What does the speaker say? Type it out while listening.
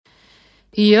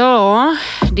Ja,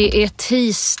 det är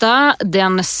tisdag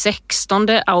den 16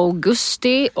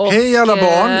 augusti. Och hej alla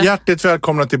barn, hjärtligt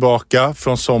välkomna tillbaka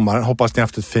från sommaren. Hoppas ni har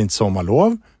haft ett fint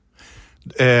sommarlov.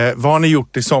 Vad har ni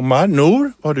gjort i sommar?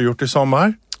 Vad har du gjort i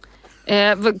sommar?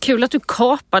 Vad kul att du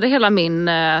kapade hela min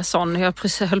sån. Jag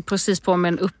höll precis på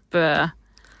med en upp...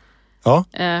 Ja.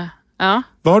 Ja.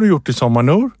 Vad har du gjort i sommar,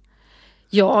 Nor?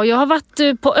 Ja, jag har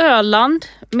varit på Öland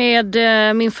med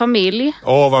min familj.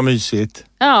 Vad mysigt.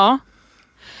 Ja.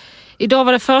 Idag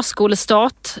var det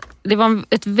förskolestart. Det var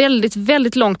ett väldigt,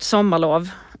 väldigt långt sommarlov.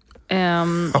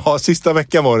 Ja, sista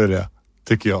veckan var det,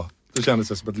 tycker jag. Det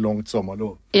kändes som ett långt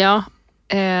sommarlov. Ja.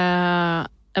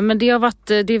 Men det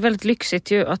är väldigt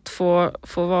lyxigt ju att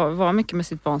få vara mycket med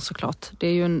sitt barn, såklart. Det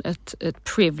är ju ett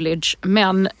privilege.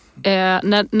 Men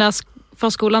när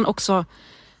förskolan också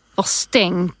var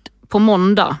stängt på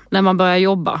måndag när man börjar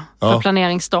jobba för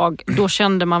planeringsdag, då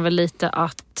kände man väl lite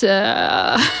att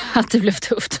det blev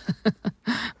tufft.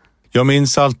 Jag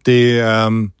minns alltid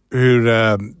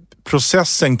hur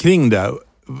processen kring det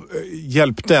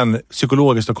hjälpte en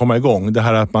psykologiskt att komma igång. Det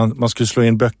här att man skulle slå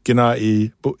in böckerna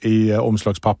i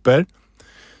omslagspapper.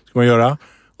 Ska man göra.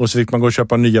 Och så fick man gå och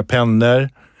köpa nya pennor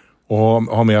och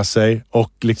ha med sig.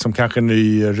 Och liksom kanske en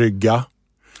ny rygga.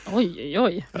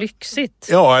 Oj, lyxigt.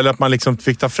 Ja, eller att man liksom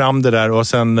fick ta fram det där och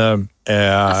sen...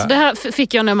 Alltså det här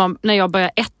fick jag när jag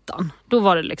började ettan. Då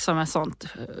var det liksom ett sånt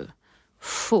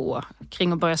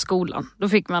kring att börja skolan. Då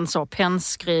fick man så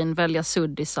pennskrin, välja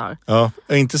suddisar. Ja,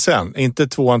 inte sen. Inte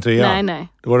 2an, 3an. Nej.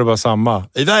 Då var det bara samma.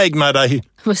 Iväg med dig!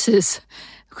 Precis.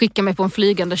 Skicka mig på en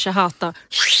flygande shahata.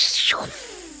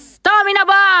 Ta mina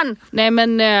barn!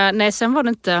 Nej, sen var det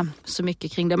inte så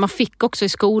mycket kring det. Man fick också i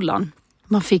skolan.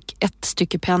 Man fick ett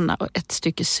stycke penna och ett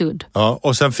stycke sudd. Ja,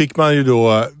 och sen fick man ju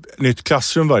då nytt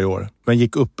klassrum varje år. Man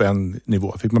gick upp en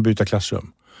nivå. Fick man byta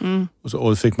klassrum. Mm. Och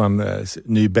så fick man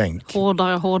ny bänk.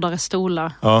 Hårdare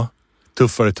stolar. Ja,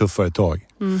 tuffare tag.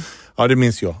 Mm. Ja, det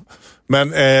minns jag.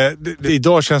 Men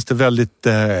idag känns det väldigt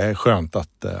skönt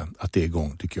att det är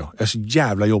igång, tycker jag. Jag är så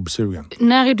jävla jobbsugen.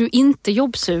 När är du inte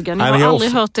jobbsugen? Jag har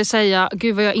aldrig hört dig säga,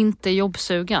 gud vad jag inte är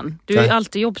jobbsugen. Du är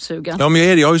alltid jobbsugen. Ja,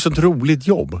 men jag har ju sånt roligt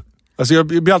jobb. Alltså jag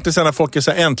blir alltid så när folk är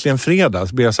så här, äntligen fredag,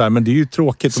 så blir jag så här, men det är ju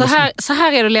tråkigt. Så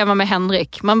här är det att leva med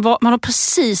Henrik. Man har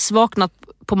precis vaknat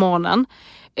på morgonen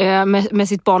med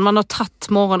sitt barn. Man har tagit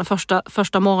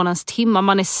första morgonens timmar.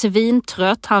 Man är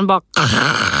svintrött. Han bara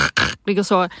ligger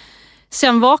så.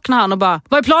 Sen vaknar han och bara,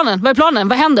 vad är planen?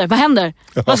 Vad händer?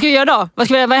 Ja. Vad ska vi göra då? Vad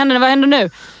händer nu?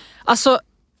 Alltså,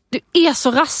 du är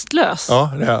så rastlös.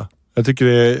 Ja, det är. Jag tycker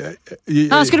det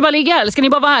är... Ska du bara ligga eller ska ni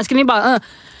bara vara här? Ska ni bara...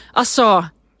 Alltså...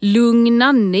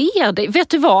 Lugna ner dig. Vet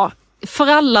du vad?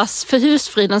 För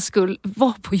husfridens skull,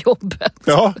 var på jobbet.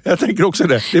 Ja, jag tänker också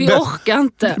det. Vi orkar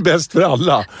inte. Det är bäst för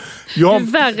alla. Du är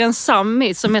värre än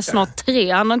Sammy som är snart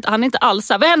 3. Han är inte alls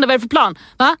här. Vad händer? Vad är det för plan?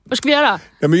 Va? Vad ska vi göra?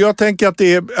 Ja, men jag tänker att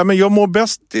jag mår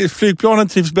bäst. Flygplanen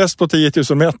trivs bäst på 10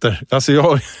 000 meter. Alltså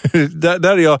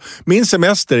där är jag. Min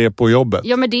semester är på jobbet.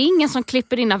 Ja, men det är ingen som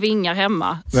klipper dina vingar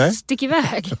hemma. Nej. Stick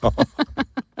iväg. Ja.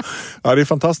 Ja, det är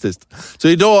fantastiskt. Så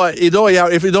idag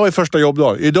är första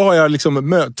jobbdag. Idag har jag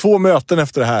liksom 2 möten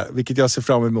efter det här, vilket jag ser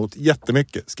fram emot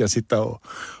jättemycket. Ska jag sitta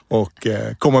och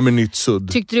komma med nytt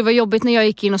sudd. Tyckte du det var jobbigt när jag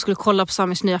gick in och skulle kolla på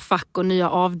Samis nya fack och nya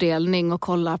avdelning och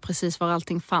kolla precis var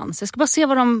allting fanns? Jag ska bara se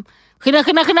vad de...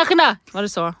 Skynda! Var det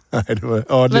så? Nej, det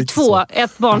var 2,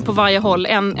 ett barn på varje håll.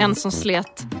 En som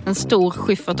slet en stor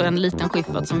skiffert och en liten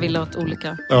skiffert som ville åt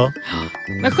olika. Ja.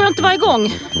 Men skönt att vara igång.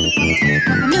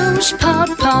 Nors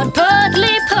podd,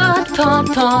 poddly podd.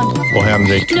 Och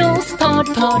Henrik. Nors podd,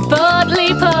 poddly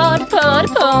podd.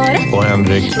 Och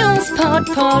Henrik. Nors podd,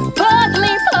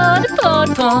 poddly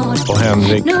podd. Och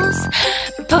Henrik. Nors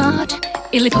podd,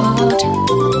 illy podd.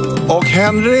 Och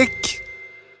Henrik.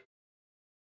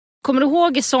 Kommer du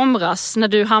ihåg i somras när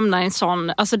du hamnar i en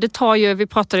sån... Alltså det tar ju... Vi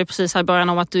pratade ju precis här i början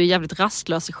om att du är jävligt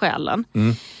rastlös i själen.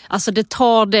 Mm. Alltså det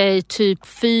tar dig typ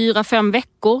 4-5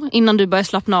 veckor innan du börjar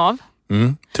slappna av.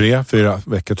 3-4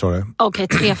 veckor tror jag. Okej,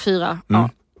 3-4. Ja.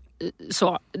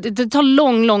 Så. Det tar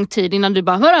lång tid innan du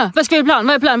bara... Vad ska vi plan?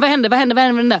 Vad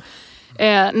händer?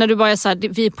 När du bara är så här,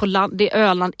 vi är på land, det är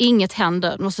Öland, inget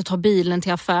händer. Du måste ta bilen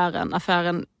till affären.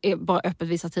 Affären är bara öppet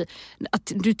vissa tid.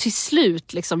 Att du till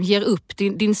slut liksom ger upp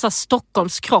din så här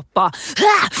Stockholmskropp bara,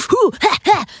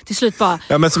 till slut bara...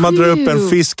 Ja, men som man drar upp en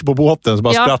fisk på båten så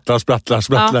bara sprattlar.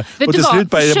 Ja. Vet och du till vad? Slut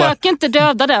bara Försök inte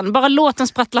döda den. Bara låt den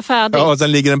sprattla färdigt. Ja, och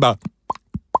sen ligger den bara...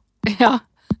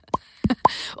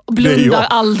 Och blundar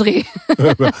aldrig.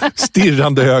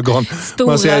 Stirrande ögon.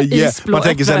 Stora man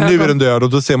tänker så här, nu är den död och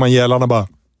då ser man gälarna bara...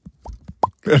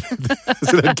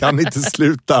 Så den kan inte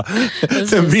sluta.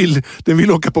 Den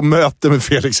vill åka på möte med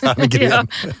Felix Herngren.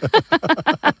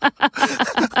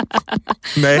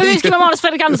 Nej. Men vi ska med manus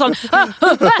Fredrik Andersson.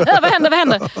 Vad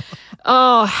händer?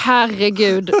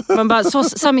 Herregud. Man bara,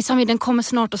 Sami, den kommer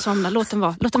snart att somna. Låt den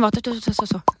vara.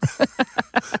 Så.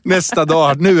 Nästa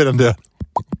dag, nu är den död.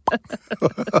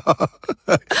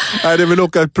 Nej, det vill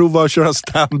åka och prova att köra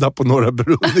stand-up på Norra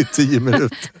Bron i 10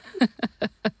 minuter.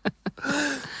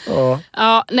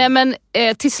 Ja, nej men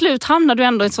till slut hamnade du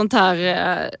ändå i ett sånt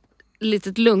här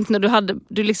litet lugnt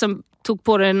när du liksom tog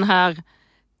på dig den här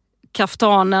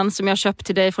kaftanen som jag köpt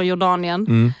till dig från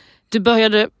Jordanien.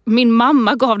 Min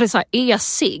mamma gav dig så här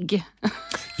e-cigg.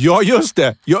 Ja, just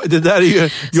det. Det där är ju...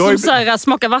 Som så här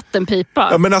smaka vattenpipa.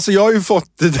 Ja, men alltså jag har ju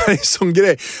fått... Det där är sån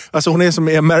grej. Alltså hon är som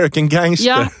American Gangster.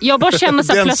 Ja, jag bara känner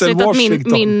så här plötsligt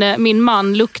att min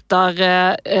man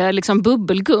luktar liksom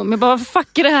bubbelgum. Jag bara, vad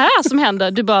fuck är det här som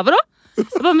händer? Du bara, vadå?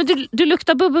 Jag bara, men du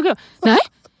luktar bubbelgum. Nej.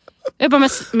 Jag bara,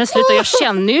 men sluta, jag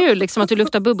känner ju liksom att du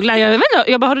luktar bubbelgum.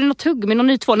 Jag bara, har du något tuggummi, någon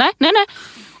ny tvål? Nej.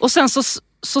 Och sen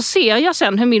så ser jag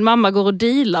sen hur min mamma går och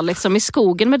dealar liksom i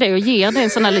skogen med dig och ger dig en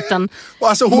sån här liten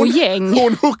mojäng.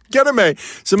 Hon hookade mig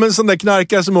som en sån där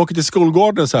knarkare som åker till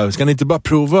skolgården så här. Ska ni inte bara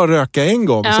prova att röka en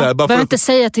gång? Ja, så här, bara inte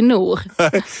säga till Nor.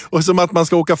 Och som att man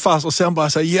ska åka fast och sen bara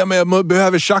säga, ge mig, jag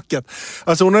behöver tjacket.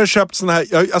 Alltså hon har köpt sån här,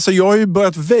 jag har ju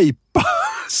börjat vejpa,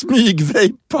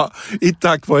 smygvejpa i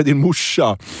tack vare din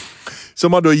morsa.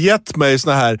 Som har då gett mig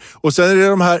såna här. Och sen är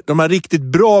det de här riktigt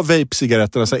bra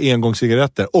vape-cigaretterna, så här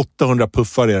engångscigaretter. 800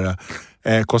 puffar är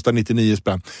det. Kostar 99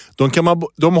 spänn.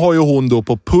 De har ju hon då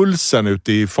på Pulsen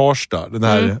ute i Farsta. Den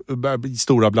här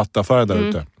stora blattaffären där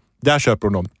ute. Där köper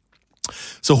hon dem.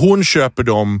 Så hon köper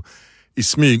dem i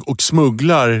smyg och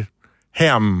smugglar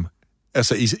hem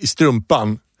alltså i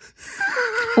strumpan.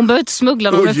 Hon behöver inte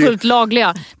smuggla dem, de är fullt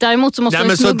lagliga. Däremot så måste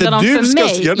hon smuggla dem för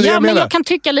mig. Ja, men jag kan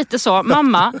tycka lite så.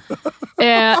 Mamma,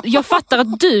 jag fattar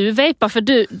att du vejpar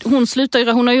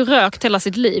för hon har ju rökt hela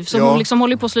sitt liv. Så hon liksom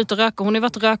håller på att sluta röka. Hon har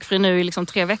varit rökfri nu i liksom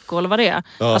 3 veckor eller vad det är.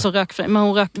 Ja. Alltså rökfri.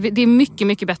 Men det är mycket,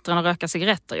 mycket bättre än att röka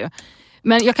cigaretter ju.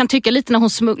 Men jag kan tycka lite när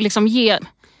hon liksom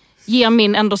ger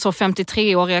min ändå så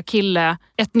 53-åriga kille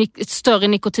ett större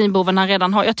nikotinbehov än han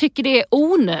redan har. Jag tycker det är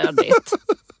onödigt.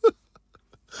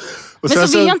 Men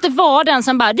så vill jag inte vara den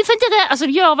som bara, du får inte alltså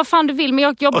gör vad fan du vill, men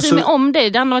jag bryr mig om dig.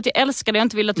 Det handlar om att jag älskar dig, jag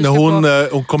inte vill att du ska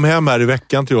hon kom hem här i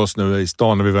veckan till oss nu i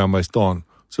stan, när vi var hemma i stan.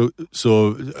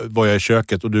 Så var jag i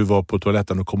köket och du var på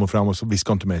toaletten och kom fram och så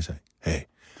viskade hon till mig och sa, hej,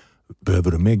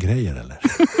 behöver du mer grejer eller?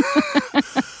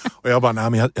 Och jag bara, nej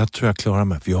men jag tror jag klarar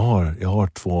mig, för jag har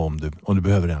 2 om du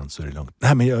behöver en så är det lugnt.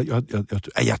 Nej men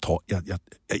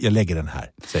jag lägger den här,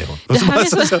 säger hon. Och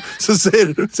så säger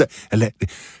du, eller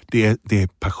det är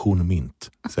passion mint,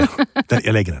 säger hon.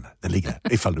 Jag lägger den här, den ligger här,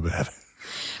 ifall du behöver.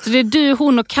 Så det är du,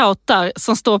 hon och Kautar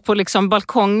som står på liksom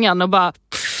balkongen och bara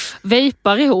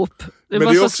vejpar ihop. Det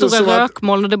var så stora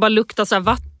rökmoln och det bara luktar så här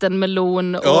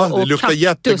vattenmelon och det luktar kaktus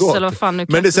jättegott. eller vad fan nu.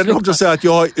 Men det är också så att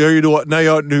jag är ju då, när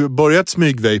jag nu börjat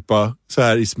smygvejpa så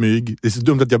här i smyg, det är så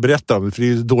dumt att jag berättar om det för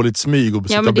det är så dåligt smyg och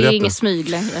ja, men det är inget smyg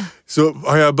längre. Så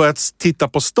har jag börjat titta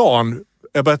på stan.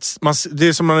 Det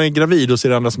är som när man är gravid och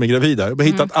ser andra som är gravida. Jag har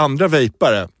hittat andra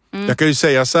vejpare. Jag kan ju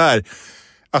säga så här.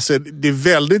 Alltså det är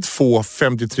väldigt få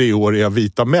 53-åriga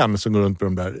vita män som går runt med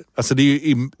de där. Alltså det är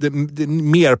ju,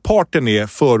 merparten är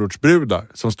förortsbrudar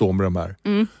som står med de här.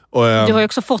 Och, du har ju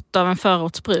också fått av en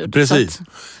förortsbrud. Precis.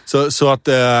 Så att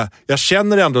jag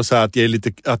känner ändå så här att det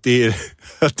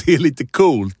är lite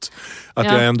coolt. Att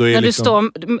jag ändå är när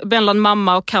liksom... du står mellan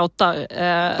mamma och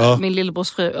Kautar, min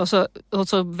lillebrors fru, och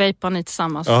så vejpar ni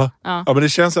tillsammans. Ja, men det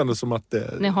känns ändå som att...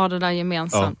 Ni har det där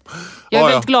gemensamt. Ja. Jag är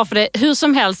väldigt glad för det. Hur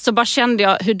som helst så bara kände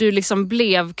jag hur du liksom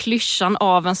blev klyschan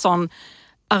av en sån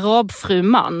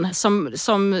arabfruman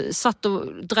som satt och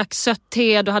drack sött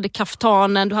te, du hade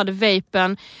kaftanen, du hade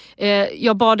vapen.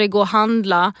 Jag bad dig gå och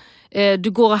handla.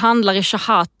 Du går och handlar i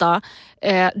Shahata.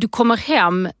 Du kommer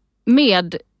hem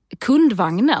med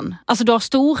kundvagnen. Alltså du har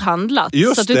storhandlat.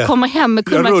 Just så att du kommer hem med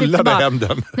kundvagnen. Jag rullade hem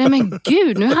den. Nej men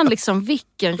gud, nu är han liksom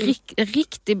vilken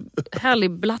riktig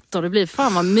härlig blatta det blir.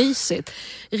 Fan vad mysigt.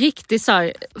 Riktigt så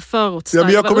här förortstyle.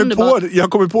 Ja, jag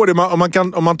kommer på det.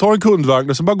 Om man tar en kundvagn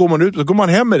och så bara går man ut och så går man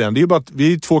hem med den. Det är ju bara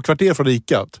vi är 2 kvarter från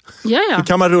Icat. Ja. Då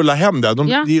kan man rulla hem den.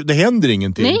 Det händer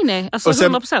ingenting. Nej. Alltså och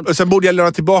 100%. Och sen borde jag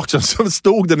lämna tillbaka den. Så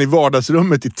stod den i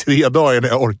vardagsrummet i 3 dagar när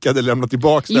jag orkade lämna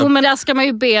tillbaka den. Jo, men där ska man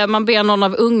ju ber någon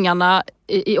av ungarna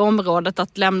i området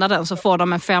att lämna den, så får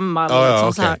de en 5 eller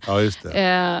liksom så här. Ja, just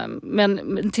det.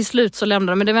 Men till slut så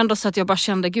lämnade de. Men det var ändå så att jag bara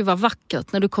kände, gud vad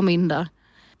vackert när du kom in där.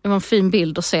 Det var en fin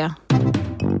bild att se.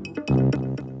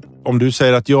 om du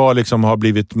säger att jag liksom har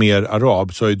blivit mer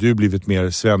arab så har ju du blivit mer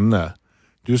svenne.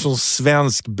 Du är som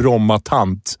svensk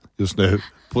Bromma-tant just nu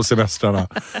på semestrarna.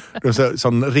 Du är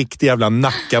sån riktig jävla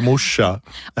nackamorsa.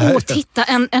 Titta,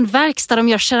 en verkstad de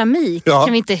gör keramik. Ja.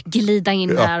 Kan vi inte glida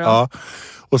in där? Ja.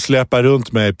 Och släppa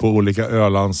runt mig på olika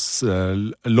Ölands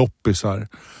loppisar.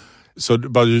 Så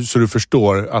du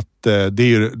förstår att det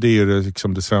är ju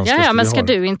liksom det svenska. Ja, men ska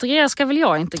du integreras ska väl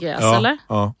jag integreras, eller?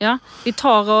 Ja. Vi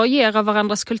tar och ger av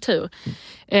varandras kultur.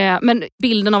 Men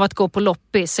bilden av att gå på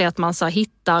loppis är att man så här,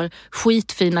 hittar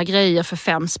skitfina grejer för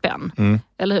 5 spänn.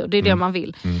 Eller hur? Det är det man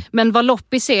vill. Men vad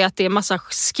loppis är att det är massa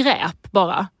skräp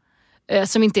bara.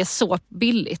 Som inte är så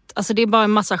billigt. Alltså det är bara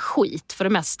en massa skit för det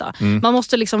mesta. Man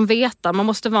måste liksom veta, man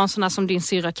måste vara en sån här som din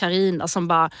syra Carina som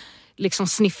bara liksom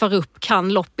sniffar upp,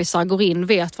 kan loppisar, går in,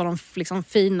 vet vad de liksom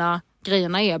fina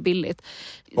grejerna är billigt.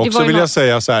 Också vill jag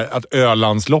säga så här att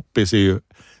Ölands loppis är ju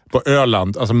på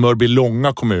Öland, alltså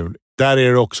Mörbylånga kommun. Där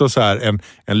är det också så här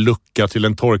en lucka till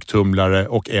en torktumlare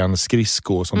och en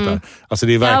skridsko och sånt där. Alltså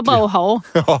det är verkligen... Ja, bra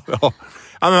att ha.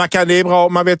 Ja, men det är bra,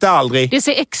 man vet aldrig. Det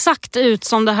ser exakt ut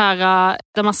som det här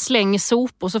där man slänger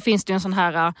sopor, så finns det en sån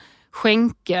här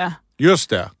skänke. Just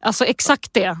det. Alltså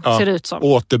exakt det ser det ut som.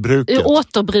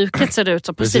 Återbruket ser det ut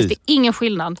som. Precis. Det är ingen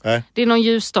skillnad. Nej. Det är någon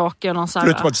ljusstake och någon så här.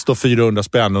 Förutom att det står 400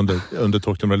 spänn under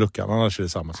torktumlarluckan. Annars är det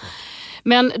samma sak.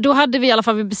 Men då hade vi i alla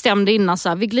fall, vi bestämde innan så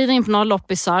här, vi glider in på några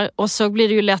loppisar och så blir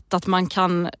det ju lätt att man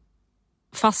kan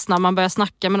fastna, man börjar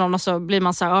snacka med någon och så blir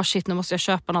man så här, shit, nu måste jag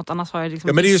köpa något, annars har jag liksom...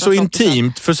 Ja, men det är ju så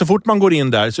intimt, för så fort man går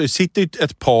in där så sitter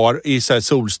ett par i så här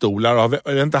solstolar och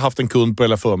har inte haft en kund på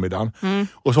hela förmiddagen.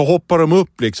 Och så hoppar de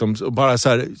upp liksom, bara så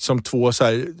här, som två så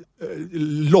här,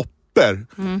 lopper.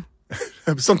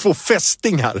 Som 2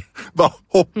 fästingar. Bara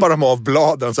hoppar de av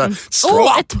bladen så här.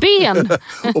 Ett ben!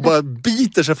 Och bara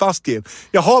biter sig fast in.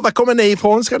 Jaha, var kommer ni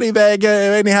ifrån? Ska ni iväg?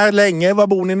 Är ni här länge? Var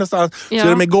bor ni någonstans? Ja. Så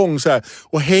är de igång så här.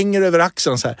 Och hänger över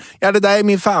axeln så här. Ja, det där är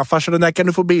min farfar, så den där kan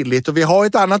du få billigt. Och vi har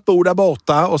ett annat bord där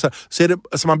borta. Och så är det,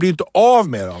 alltså man blir inte av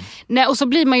med dem. Nej, och så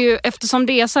blir man ju, eftersom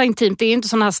det är så intimt, det är inte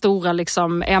såna här stora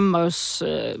liksom Emmaus,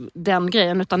 den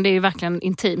grejen, utan det är ju verkligen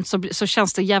intimt, så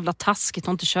känns det jävla taskigt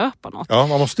att inte köpa något. Ja,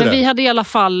 man måste vi hade i alla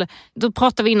fall, då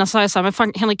pratade vi innan så här, men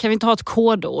fan, Henrik, kan vi inte ha ett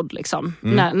kodord liksom,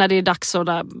 när det är dags att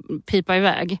där pipa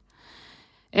iväg?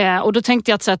 Och då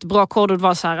tänkte jag att så här, ett bra kodord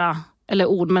var så här, eller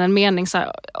ord, men en mening så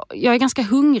här, jag är ganska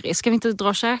hungrig, ska vi inte dra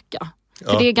och käka?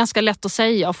 För det är ganska lätt att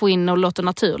säga och få in och låta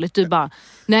naturligt. Du bara,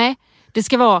 nej, det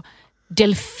ska vara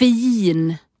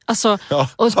delfin. Alltså,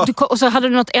 och så hade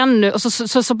du något ännu, och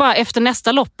så bara efter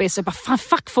nästa loppis, så bara,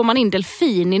 fuck, får man in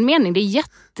delfin i en mening? Det är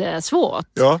jättesvårt.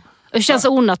 Ja. Det känns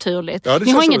onaturligt.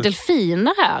 Ni har inga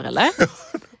delfiner här, eller?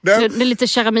 Det är lite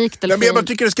keramikdelfin. Men jag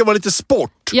tycker det ska vara lite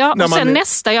sport. Ja, och sen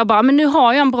nästa, jag bara, men nu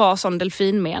har jag en bra sån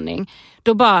delfinmening.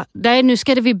 Då bara, nej, nu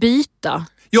ska vi byta.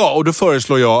 Ja, och då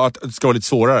föreslår jag att det ska vara lite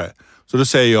svårare. Så då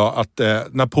säger jag att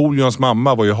Napoleons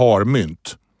mamma var ju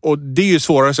harmynt. Och det är ju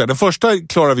svårare att säga. Den första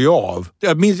klarar vi av.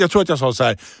 Jag tror att jag sa så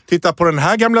här, titta på den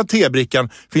här gamla tebrickan,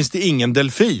 finns det ingen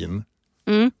delfin?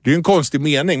 Det är ju en konstig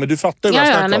mening, men du fattar ju vad jag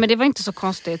snackar om. Nej, men det var inte så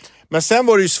konstigt. Men sen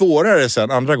var det ju svårare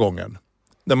sen andra gången.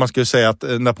 Där man skulle säga att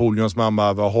Napoleons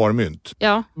mamma var harmynt.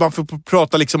 Ja. Man får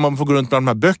prata liksom, man får gå runt bland de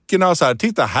här böckerna och så här.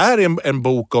 Titta, här är en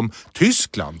bok om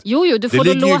Tyskland. Jo, du får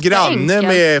det ligger ju granne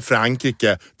med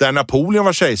Frankrike, där Napoleon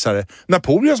var kejsare.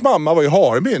 Napoleons mamma var ju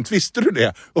harmynt, visste du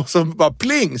det? Och så bara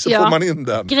pling, så får man in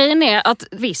den. Grejen är att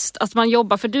visst, att man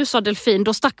jobbar, för du sa delfin,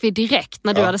 då stack vi direkt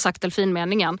när du hade sagt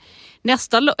delfinmeningen.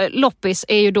 Nästa loppis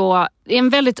är ju då en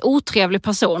väldigt otrevlig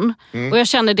person. Och jag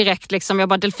känner direkt liksom, jag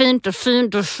bara delfin.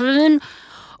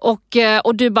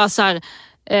 Och du bara så här,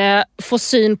 får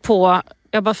syn på,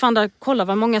 jag bara fan, kolla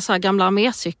vad många så här gamla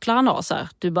armécyklar han har så här.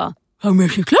 Du bara,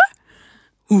 armécyklar?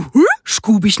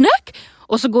 Scooby-snack?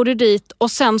 Och så går du dit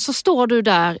och sen så står du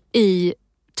där i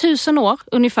 1000 år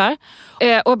ungefär.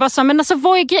 Och bara så här, men alltså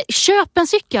vad är köp en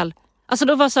cykel. Alltså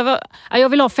då var så här, jag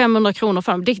vill ha 500 kronor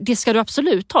för dem. Det ska du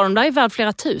absolut ha. De där är värd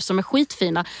flera tusen, de är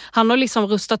skitfina. Han har liksom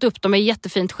rustat upp dem i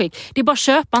jättefint skick. Det är bara att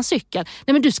köpa en cykel.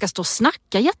 Nej, men du ska stå och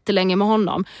snacka jättelänge med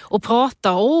honom och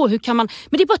prata. Hur kan man...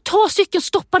 Men det är bara att ta cykeln,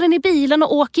 stoppa den i bilen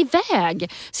och åka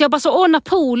iväg. Så jag bara så,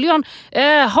 Napoleon,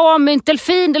 harmynt,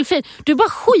 delfin. Du bara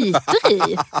skiter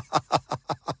i.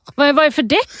 Vad är det för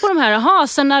däck på de här? Jaha,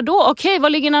 sen när då? Okej,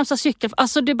 vad ligger närmsta cykeln?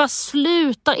 Alltså det bara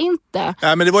slutar inte.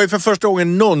 Ja, men det var ju för första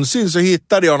gången någonsin så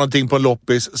hittade jag någonting på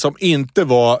loppis som inte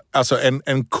var alltså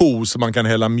en ko som man kan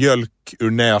hälla mjölk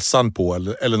ur näsan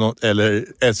på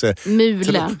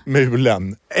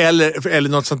mulen. Eller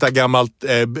något sånt där gammalt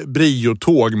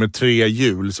Brio-tåg med 3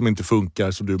 hjul som inte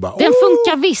funkar, så du bara... Den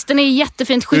funkar visst, den är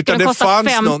jättefint skick, den kostar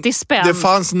 50 spänn. Det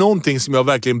fanns någonting som jag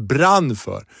verkligen brann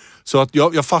för. Så att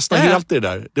jag fastnade helt i det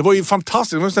där. Det var ju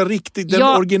fantastiskt. Det var en sån riktig, den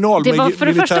original. Det var, för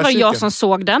det första var jag som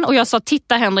såg den och jag sa,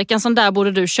 titta Henrik, en sån där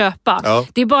borde du köpa. Ja.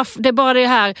 Det är bara det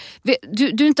här,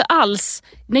 du inte alls,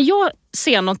 när jag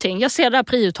ser någonting, jag ser det här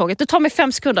priuttåget, det tar mig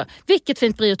 5 sekunder. Vilket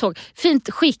fint priuttåg, fint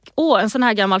skick, en sån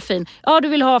här gammal fin. Ja, du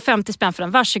vill ha 50 spänn för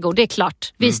den, varsågod, det är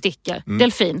klart. Vi sticker.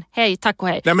 Delfin, hej, tack och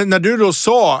hej. Nej, men när du då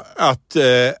sa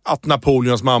att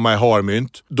Napoleons mamma är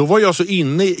harmynt, då var jag så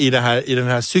inne i den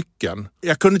här cykeln.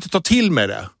 Jag kunde inte ta till mig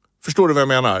det. Förstår du vad jag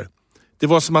menar? Det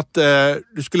var som att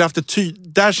du skulle haft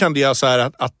där kände jag så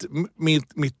här att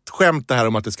mitt skämt det här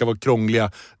om att det ska vara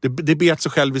krångliga, det bet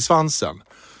sig själv i svansen.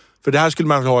 För det här skulle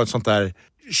man ha ett sånt där,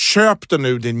 köp det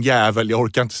nu din jävel, jag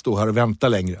orkar inte stå här och vänta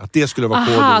längre. Att det skulle vara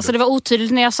kodordet. Så det var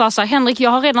otydligt när jag sa så här, Henrik, jag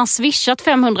har redan swishat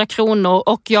 500 kronor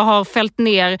och jag har fällt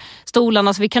ner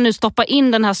stolarna så vi kan nu stoppa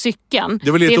in den här cykeln.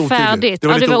 Det var lite otydligt. Färdigt. Det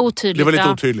var lite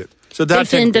otydligt. Så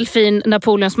där delfin,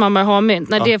 Napoleons mamma har mynt.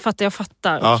 Nej, det fattar jag.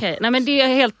 Ja. Okay. Nej, men det är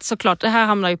helt såklart, det här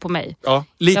hamnar ju på mig. Ja,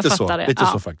 lite så. Lite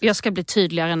så faktiskt. Jag ska bli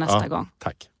tydligare nästa gång.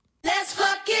 Tack. Let's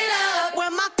fuck it up. Where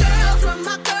my girls at?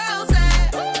 Where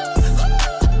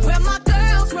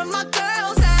my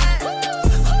girls at?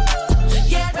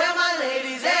 Yeah, where my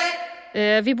ladies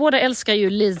at? Vi båda älskar ju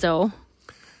Lizzo.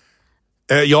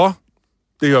 Ja,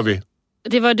 det gör vi.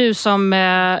 Det var du som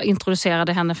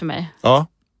introducerade henne för mig. Ja.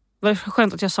 Var det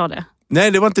skönt att jag sa det?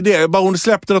 Nej, det var inte det. Bara hon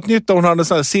släppte något nytt och hon hade en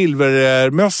sån här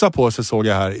silvermössa på sig, såg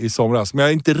jag här i somras. Men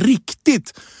jag inte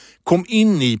riktigt kom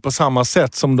in i på samma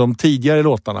sätt som de tidigare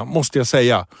låtarna, måste jag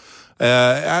säga.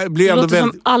 Jag blev det låter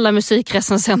som alla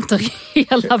musikrecensenter i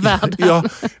hela världen. Ja,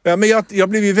 men jag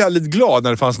blev ju väldigt glad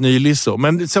när det fanns ny Lizzo.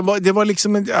 Men det var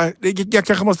liksom jag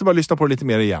kanske måste bara lyssna på det lite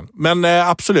mer igen. Men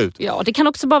absolut. Ja, det kan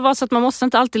också bara vara så att man måste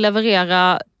inte alltid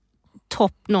leverera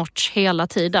top notch hela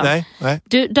tiden. Nej.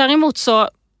 Däremot så,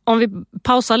 om vi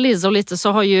pausar Lizzo lite,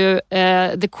 så har ju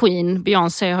The Queen,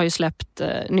 Beyoncé, har ju släppt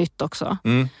nytt också.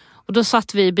 Och då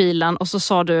satt vi i bilen och så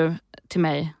sa du till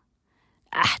mig,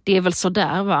 det är väl så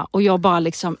där va? Och jag bara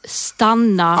liksom,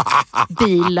 stanna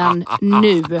bilen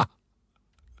nu.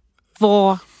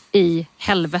 Vad i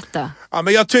helvete? Ja,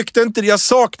 men jag tyckte inte det. Jag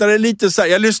saknade lite så här.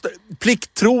 Jag lyssnade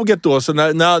plikttroget då, så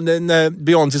när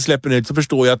Beyoncé släpper nytt så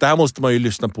förstår jag att det här måste man ju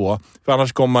lyssna på. För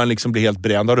annars kommer man liksom bli helt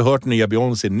bränd. Har du hört nya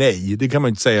Beyoncé? Nej, det kan man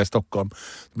inte säga i Stockholm.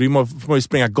 Då får man ju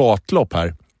spränga gatlopp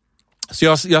här. Så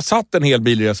jag satt en hel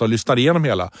bilresa och lyssnade igenom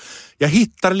hela. Jag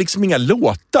hittade liksom inga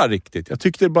låtar riktigt. Jag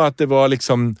tyckte bara att det var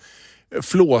liksom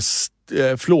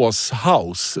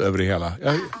flåshouse över det hela.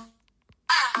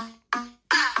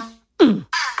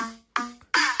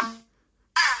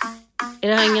 Är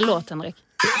det här ingen låt, Henrik?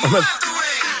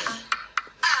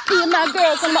 Be my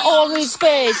girls in my all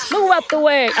space. Move out the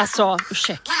way. Alltså,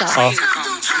 ursäkta. Ja.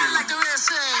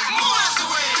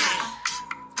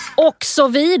 Och så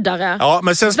vidare. Ja,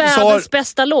 men sen världens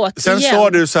bästa låt. Sen sa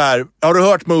du så här, har du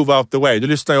hört Move Out the Way? Du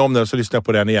lyssnar ju om den, så lyssnar jag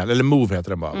på den igen. Eller Move heter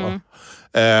den bara.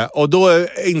 Och då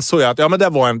insåg jag att men det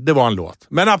var en låt.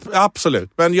 Men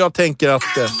absolut. Men jag tänker att...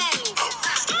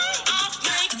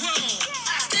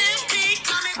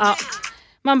 Ja.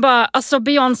 Man bara, alltså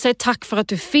Beyoncé, tack för att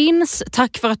du finns.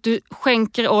 Tack för att du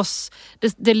skänker oss,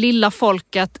 det lilla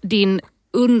folket, din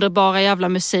underbara jävla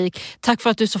musik. Tack för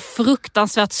att du är så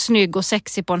fruktansvärt snygg och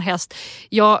sexig på en häst.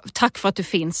 Ja, tack för att du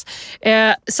finns.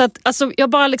 Så att, alltså, jag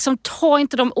bara liksom, ta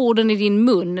inte de orden i din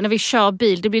mun när vi kör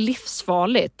bil. Det blir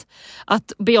livsfarligt.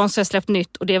 Att Beyoncé släppt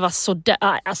nytt och det var så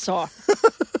där, alltså.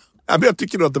 Ja, men jag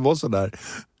tycker nog att det var så där.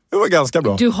 Det var ganska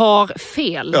bra. Du har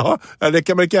fel. Ja, det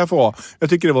kan jag få ha. Jag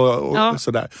tycker det var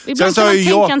sådär. Ibland kan man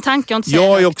tänka en tanke och inte säga jag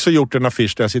har ju det. också gjort en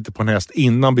affisch där jag sitter på en häst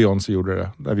innan Beyoncé gjorde det.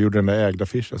 När vi gjorde den där ägda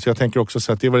affischen. Så jag tänker också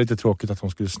så att det var lite tråkigt att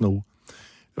hon skulle sno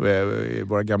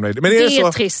våra gamla idéer. Men det är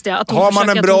så, trist, ja, att har man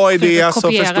en bra idé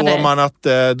så förstår dig. Man att,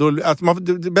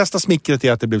 det bästa smickret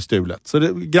är att det blev stulet. Så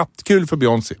det kul för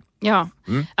Beyoncé. Ja.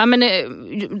 Ja, men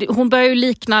hon börjar ju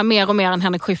likna mer och mer än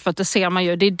Henrik Schyffert, det ser man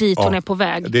ju. Det är dit hon är på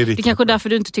väg. Det är kanske därför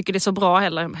du inte tycker det är så bra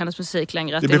heller, hennes musik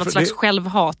längre. Att det är något slags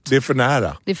självhat. Det är för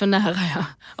nära. Det är för nära, ja.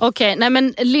 Okej, nej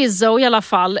men Lizzo i alla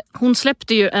fall. Hon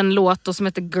släppte ju en låt som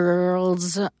heter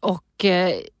Girls och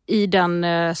i den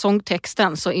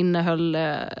sångtexten så innehöll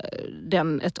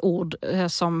den ett ord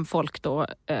som folk då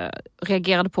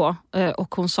reagerade på.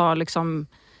 Och hon sa liksom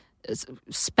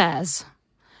spaz.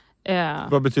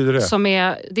 Vad betyder det?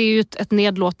 Det är ju ett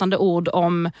nedlåtande ord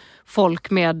om folk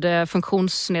med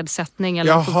funktionsnedsättning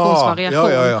eller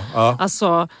funktionsvariation. Ja.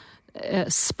 Alltså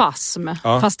spasm.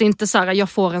 Fast det är inte så här, jag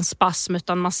får en spasm,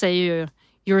 utan man säger ju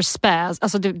your spaz.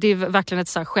 Alltså det är verkligen ett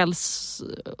så här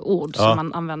skällsord som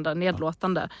man använder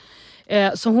nedlåtande.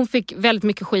 Så hon fick väldigt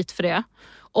mycket skit för det.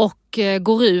 Och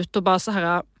går ut och bara så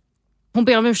här, hon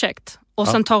ber om ursäkt. Och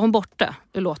sen tar hon bort det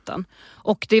ur låten.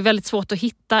 Och det är väldigt svårt att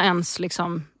hitta ens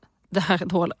liksom, det här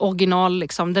original.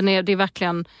 Liksom. Det är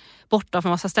verkligen borta från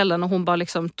massa ställen och hon bara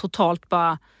liksom totalt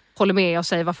bara håller med och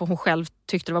säger varför hon själv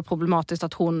tyckte det var problematiskt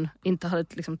att hon inte hade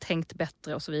liksom tänkt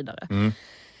bättre och så vidare.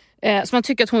 Så man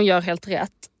tycker att hon gör helt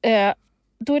rätt.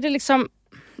 Då är det liksom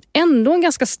ändå en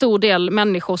ganska stor del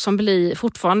människor som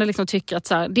fortfarande liksom tycker att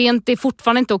så här, det är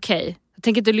fortfarande inte okej. Jag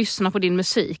tänker inte lyssna på din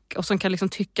musik och som kan liksom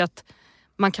tycka att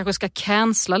man kanske ska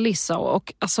cancella Lizzo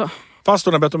och alltså... Fast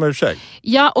hon har bett om ursäkt.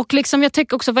 Ja, och liksom jag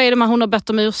tänker också, vad är det hon har bett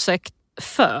om ursäkt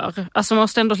för? Alltså man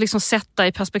måste ändå liksom sätta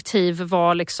i perspektiv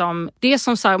vad liksom... Det är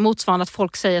som så här motsvarande att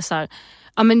folk säger så här,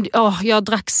 jag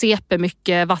drack CP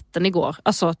mycket vatten igår.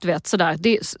 Alltså du vet sådär.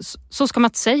 Så ska man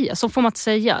inte säga, så får man inte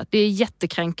säga. Det är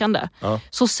jättekränkande. Ja.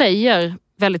 Så säger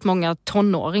väldigt många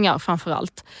tonåringar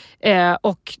framförallt.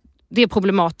 Och det är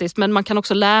problematiskt, men man kan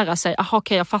också lära sig,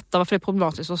 okej, jag fattar varför det är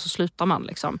problematiskt och så slutar man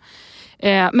liksom.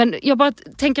 Men jag bara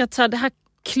tänker att så här, det här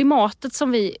klimatet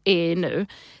som vi är i nu,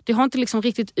 det har inte liksom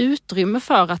riktigt utrymme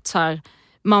för att så här,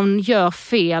 man gör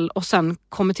fel och sen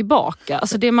kommer tillbaka.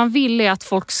 Alltså det man vill är att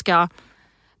folk ska,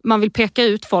 man vill peka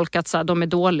ut folk att så här, de är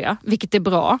dåliga, vilket är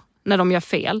bra när de gör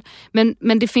fel.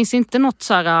 Men det finns inte något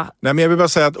så här... Nej, men jag vill bara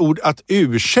säga att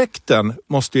ursäkten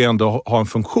måste ju ändå ha en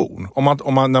funktion.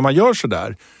 När man gör så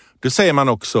där, då säger man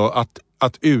också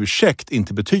att ursäkt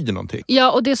inte betyder någonting.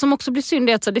 Ja, och det som också blir synd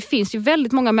är att så, det finns ju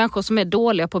väldigt många människor som är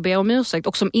dåliga på att be om ursäkt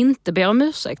och som inte ber om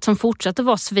ursäkt. Som fortsätter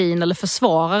vara svin eller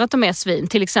försvarar att de är svin.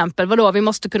 Till exempel, vi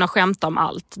måste kunna skämta om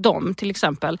allt. Till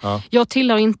exempel. Ja. Jag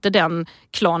tillhör inte den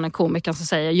klanen komikern som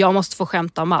säger jag måste få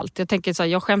skämta om allt. Jag tänker så här,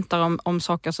 jag skämtar om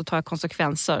saker så tar jag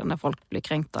konsekvenser när folk blir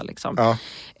kränkta. Liksom.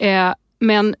 Ja.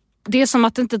 Men det är som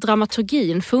att inte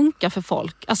dramaturgin funkar för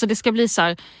folk. Alltså det ska bli så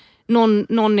här...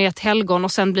 Någon är ett helgon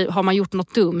och sen har man gjort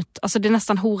något dumt. Alltså det är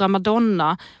nästan hora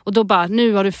Madonna. Och då bara,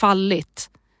 nu har du fallit.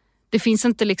 Det finns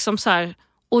inte liksom så här...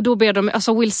 Och då ber de...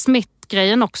 Alltså Will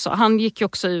Smith-grejen också. Han gick ju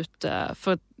också ut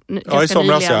för ganska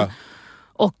nyligen. Ja.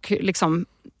 Och liksom...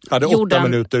 Hade 8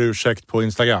 minuter ursäkt på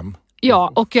Instagram.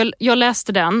 Ja, och jag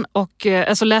läste den. Och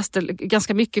alltså läste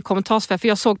ganska mycket kommentarsfält. För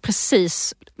jag såg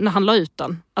precis när han la ut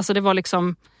den. Alltså det var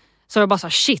liksom... Så jag bara så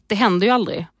här, shit, det händer ju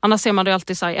aldrig. Annars ser man det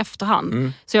alltid så här i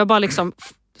efterhand. Så jag bara liksom,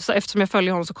 så eftersom jag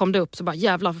följer honom så kom det upp. Så bara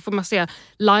jävlar, får man se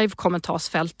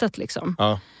live-kommentarsfältet liksom.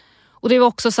 Ja. Och det var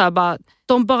också så här bara,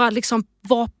 de bara liksom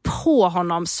var på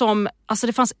honom som, alltså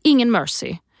det fanns ingen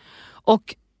mercy.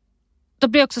 Och då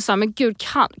blir jag också så här, men gud,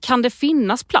 kan det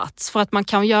finnas plats för att man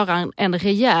kan göra en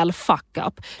rejäl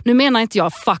fuck-up? Nu menar inte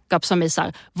jag fuck-up som är så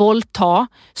här, våldta,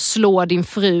 slå din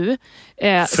fru.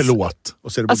 Förlåt.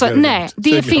 Och så är det alltså, nej,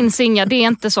 det finns inga, det är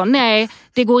inte så. Nej,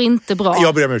 det går inte bra.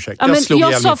 Jag ber om ursäkt.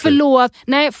 Jag sa förlåt.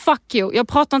 Nej, fuck you. Jag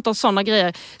pratar inte om sådana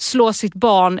grejer. Slå sitt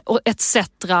barn och etc.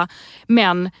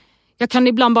 Men... Jag kan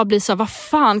ibland bara bli så här, vad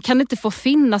fan, kan det inte få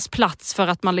finnas plats för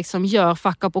att man liksom gör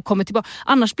fuck-up och kommer tillbaka?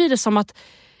 Annars blir det som att,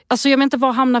 alltså jag vet inte,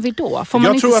 var hamnar vi då? Får man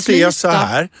jag inte tror att sluta? Det är så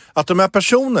här, att de här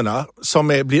personerna som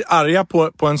blir arga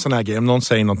på en sån här grej, om någon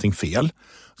säger någonting fel,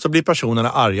 så blir personerna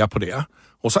arga på det.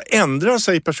 Och så ändrar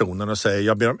sig personen och säger,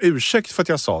 jag ber om ursäkt för att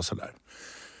jag sa så där.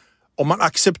 Om man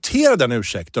accepterar den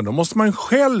ursäkten, då måste man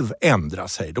själv ändra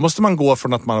sig. Då måste man gå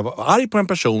från att man var arg på en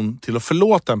person till att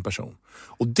förlåta en person.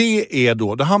 Och det är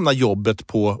då hamnar jobbet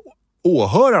på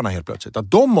åhörarna helt plötsligt.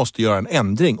 Att de måste göra en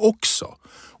ändring också.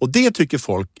 Och det tycker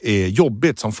folk är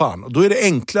jobbigt som fan. Och då är det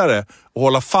enklare att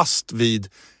hålla fast vid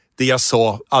det jag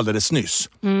sa alldeles nyss.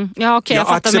 Ja, okay, jag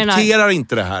accepterar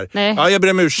inte det här. Nej. Ja, jag ber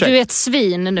om ursäkt. Du är ett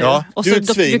svin nu. Ja, och så,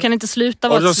 du kan inte sluta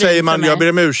vara ett svin. Och då säger man, jag ber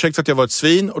om ursäkt för att jag var ett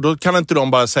svin. Och då kan inte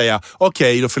de bara säga,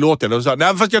 okej, då förlåter jag. Då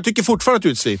nej, fast jag tycker fortfarande att du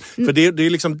är ett svin. För det är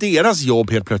liksom deras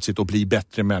jobb helt plötsligt att bli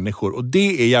bättre människor. Och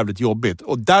det är jävligt jobbigt.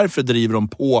 Och därför driver de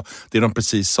på det de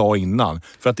precis sa innan.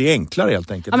 För att det är enklare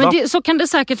helt enkelt. Ja, men så kan det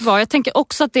säkert vara. Jag tänker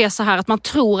också att det är så här att man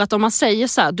tror att om man säger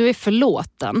så här, du är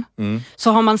förlåten.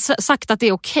 Så har man sagt att det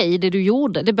är okej, det du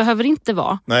gjorde. Det behöver inte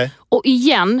vara. Nej. Och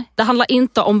igen, det handlar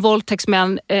inte om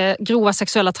våldtäktsmän, grova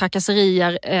sexuella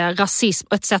trakasserier, rasism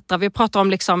etc. Vi pratar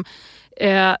om liksom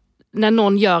när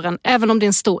någon gör även om det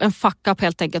är en fuck-up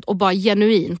helt enkelt och bara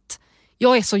genuint.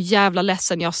 Jag är så jävla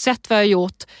ledsen, jag har sett vad jag har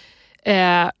gjort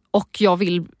och jag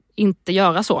vill inte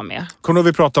göra så mer. Kommer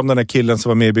vi prata om den här killen som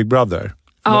var med i Big Brother?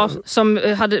 Ja,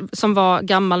 som var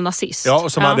gammal nazist. Ja,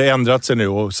 och som hade ändrat sig nu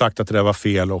och sagt att det där var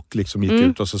fel och liksom gick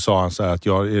ut och så sa han så här att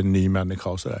jag är en ny människa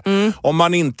och sådär. Om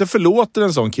man inte förlåter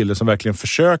en sån kille som verkligen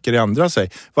försöker ändra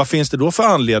sig, vad finns det då för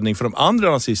anledning för de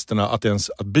andra nazisterna att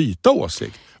byta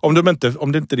åsikt? Om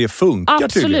det inte det funkar.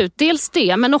 Absolut, tydligen. Dels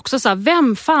det, men också så här,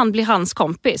 vem fan blir hans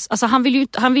kompis? Alltså han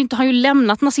har ju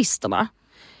lämnat nazisterna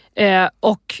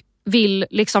och vill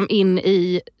liksom in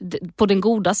på den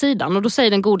goda sidan. Och då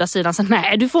säger den goda sidan så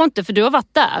nej, du får inte för du har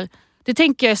varit där. Det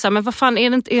tänker jag så här, men vad fan,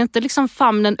 är inte liksom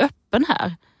famnen öppen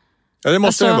här? Ja, det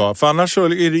måste det vara. För annars så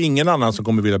är det ingen annan som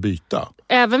kommer vilja byta.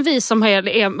 Även vi som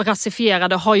är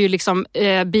rasifierade har ju liksom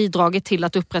bidragit till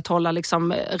att upprätthålla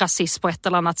liksom rasism på ett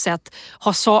eller annat sätt.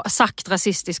 Har sagt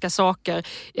rasistiska saker.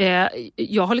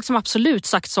 Jag har liksom absolut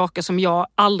sagt saker som jag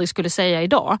aldrig skulle säga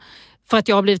idag. För att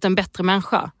jag har blivit en bättre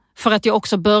människa. För att jag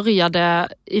också började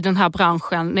i den här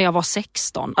branschen när jag var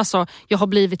 16. Alltså, jag har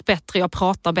blivit bättre, jag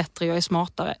pratar bättre, jag är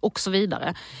smartare och så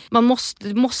vidare.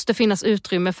 Det måste finnas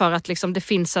utrymme för att liksom, det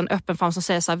finns en öppen famn som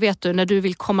säger så här, vet du, när du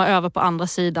vill komma över på andra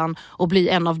sidan och bli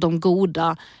en av de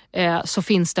goda så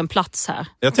finns det en plats här.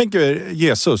 Jag tänker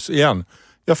Jesus igen.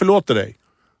 Jag förlåter dig.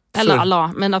 Eller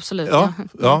Allah, men absolut.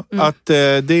 Ja, att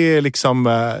det är liksom,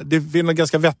 det är något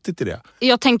ganska vettigt i det.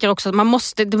 Jag tänker också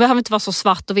att det behöver inte vara så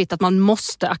svart och vitt att man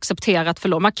måste acceptera att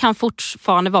förlora. Man kan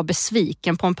fortfarande vara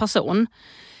besviken på en person.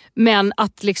 Men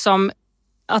att liksom,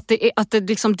 att det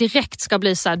liksom direkt ska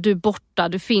bli så här, du är borta,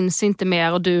 du finns inte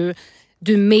mer och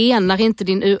du menar inte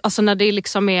din, alltså när det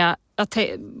liksom är,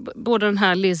 både den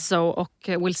här Lizzo och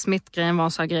Will Smith-grejen var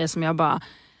en sån här grej som jag bara,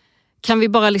 kan vi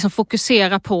bara liksom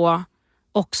fokusera på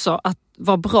också att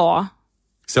vara bra.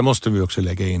 Sen måste vi också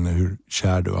lägga in hur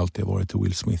kär du alltid har varit till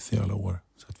Will Smith i alla år.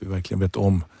 Så att vi verkligen vet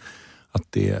om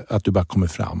att du bara kommer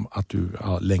fram. Att du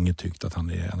har länge tyckt att han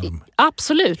är en av de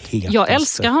absolut. hetaste. Jag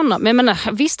älskar honom. Men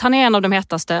visst, han är en av de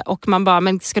hetaste. Och man bara,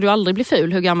 men ska du aldrig bli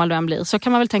ful hur gammal du än blir? Så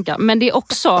kan man väl tänka. Men det är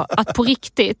också att på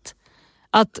riktigt,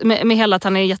 att med hela att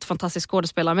han är en jättefantastisk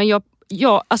skådespelare. Men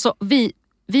alltså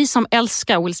vi som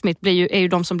älskar Will Smith är ju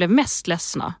de som blev mest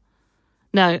ledsna.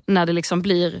 När det liksom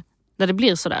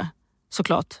blir sådär,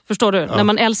 såklart. Förstår du? Ja. När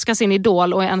man älskar sin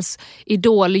idol och ens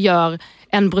idol gör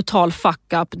en brutal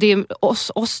fuck-up, det är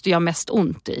oss det gör mest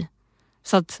ont i.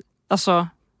 Så att, alltså,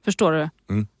 förstår du?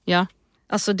 Mm. Ja.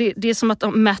 Alltså det är som att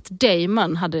om Matt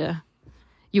Damon hade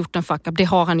gjort en fuck-up. Det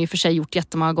har han ju för sig gjort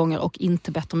jättemånga gånger och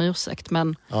inte bett om ursäkt,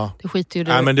 men det skiter ju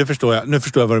du. Nej, men det förstår jag. Nu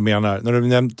förstår jag vad du menar. När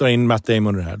du drar in Matt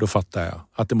Damon i det här, då fattar jag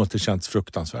att det måste känns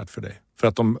fruktansvärt för dig. För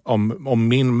att om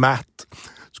min Matt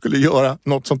skulle göra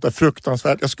något sånt där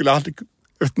fruktansvärt, jag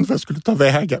vet inte vad jag skulle ta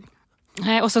vägen.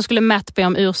 Nej, och så skulle Matt be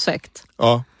om ursäkt.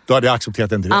 Ja, då hade jag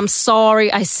accepterat en direkt. I'm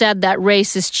sorry I said that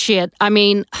racist shit. I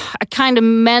mean, I kind of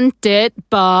meant it,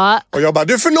 but... Och jag bara,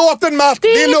 du förlåten Matt! Det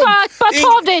är lugnt! Bara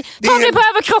ta dig på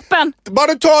överkroppen!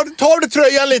 Bara ta dig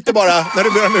tröjan lite bara när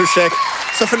du ber om ursäkt.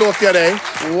 Så förlåter jag dig.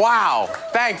 Wow,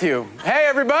 thank you. Hey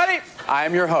everybody, I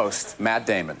am your host, Matt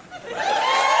Damon.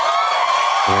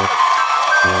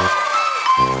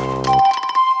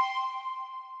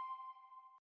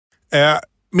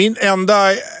 Min enda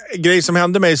grej som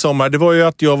hände mig i sommar, det var ju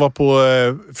att jag var på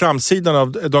framsidan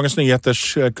av Dagens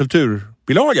Nyheters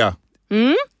kulturbilaga. Mm.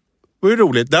 Det var ju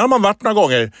roligt. Där har man varit några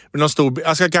gånger. Med någon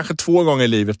alltså kanske 2 gånger i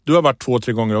livet. Du har varit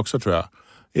 2-3 gånger också, tror jag.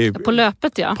 På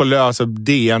löpet, ja. På alltså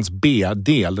DNs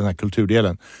B-del, den här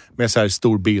kulturdelen. Med så här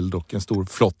stor bild och en stor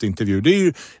flott intervju.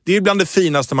 Det är bland det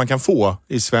finaste man kan få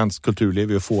i svensk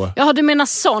kulturliv. Att få du menar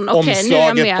sån. Okej, nu är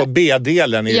jag med. Omslaget på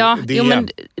B-delen i DN. Jo, men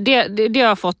det har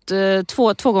jag fått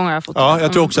 2 gånger. Har jag fått. Ja,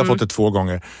 jag tror också jag har fått det 2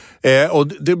 gånger. Och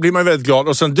det blir man väldigt glad.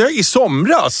 Och sen i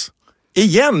somras,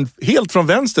 igen, helt från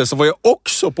vänster, så var jag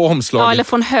också på omslaget. Ja, eller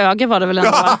från höger var det väl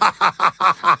ändå, va?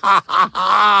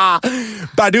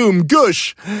 Badum,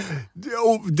 gush!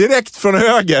 Direkt från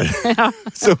höger. Ja.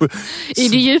 I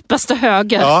det djupaste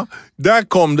höger. Ja, där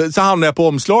kom det. Så hamnade jag på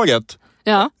omslaget.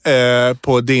 Ja.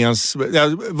 På DNs...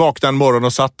 Jag vaknade en morgon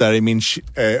och satt där i min...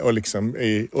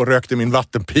 och rökte min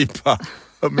vattenpipa.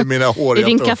 Med mina hår. I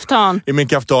din kaftan. I min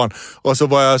kaftan. Och så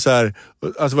var jag så här...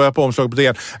 Alltså var jag på omslaget på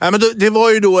DN. Nej, men det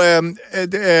var ju då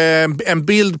en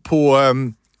bild på...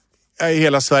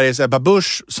 hela Sveriges Ebba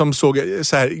Busch som såg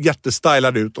så här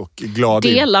jättestylad ut och glad.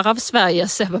 Delar av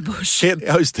Sveriges Ebba Busch.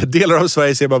 Ja, just det. Delar av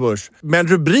Sveriges Ebba Busch. Men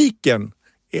rubriken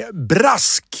är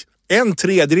brask.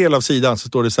 1/3 av sidan så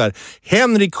står det så här: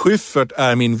 Henrik Schyffert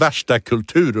är min värsta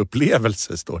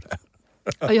kulturupplevelse, står det.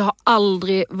 Jag har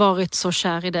aldrig varit så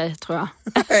kär i dig, tror jag.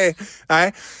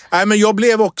 Nej, men jag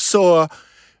blev också...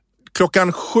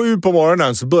 7:00 på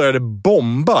morgonen så började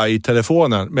bomba i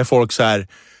telefonen med folk så här...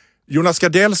 Jonas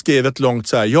Gardell skrev ett långt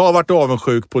så här: jag har varit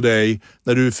avundsjuk på dig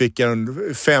när du fick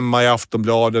en 5 i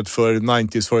Aftonbladet för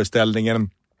 90s-föreställningen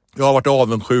Jag har varit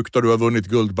avundsjuk då du har vunnit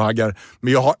Guldbaggar.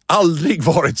 Men jag har aldrig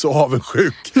varit så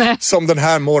avundsjuk som den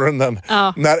här morgonen.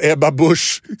 Ja. När Ebba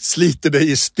Busch sliter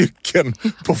dig i stycken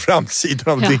på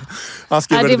framsidan av din. Han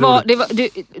skrev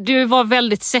du var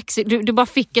väldigt sexig. Du bara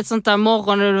fick ett sånt där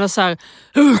morgon och du var så här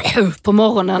på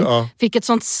morgonen. Ja. Fick ett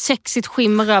sånt sexigt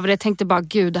skimmer över det. Jag tänkte bara,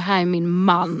 gud, det här är min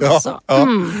man. Ja, alltså.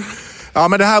 Ja,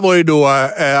 men det här var ju då,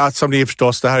 som ni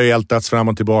förstås, det här har ju ältats fram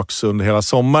och tillbaks under hela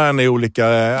sommaren i olika...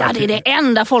 Ja, det är det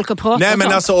enda folk har pratat om. Nej,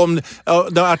 men alltså om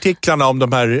de artiklarna om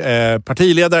de här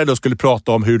partiledare då skulle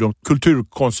prata om hur de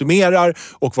kulturkonsumerar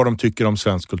och vad de tycker om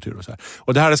svensk kultur och så här.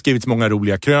 Och det här har skrivits många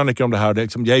roliga krönikor om det här.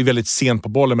 Jag är väldigt sent på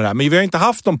bollen med det här, men vi har inte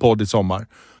haft någon podd i sommar.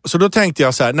 Så då tänkte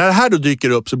jag så här, när det här då dyker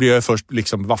upp så blir jag först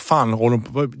liksom, vad fan,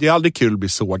 det är aldrig kul att bli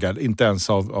sågad, inte ens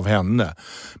av henne.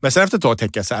 Men sen efter ett tag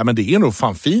tänker jag så här, men det är nog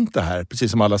fan fint det här,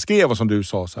 precis som alla skrev och som du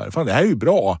sa så här, fan det här är ju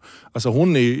bra. Alltså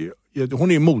hon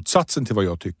är ju motsatsen till vad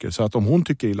jag tycker, så att om hon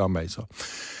tycker illa om mig så.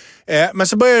 Men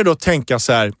så börjar jag då tänka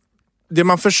så här, det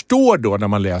man förstår då när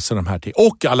man läser de här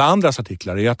och alla andras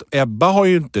artiklar är att Ebba har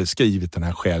ju inte skrivit den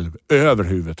här själv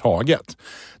överhuvudtaget.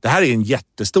 Det här är en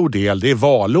jättestor del. Det är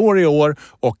valår i år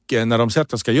och när de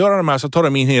sätter ska göra de här så tar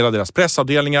de in hela deras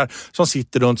pressavdelningar som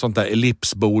sitter runt sånt där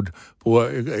ellipsbord på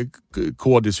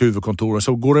KDs huvudkontor och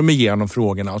så går de igenom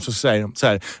frågorna och så säger de så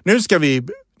här,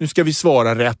 nu ska vi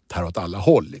svara rätt här åt alla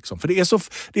håll liksom. För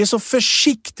det är så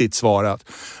försiktigt svarat.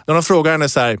 När de frågar henne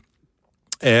så här,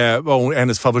 vad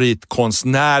hennes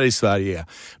favoritkonstnär i Sverige är,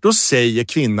 då säger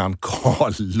kvinnan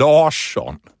Carl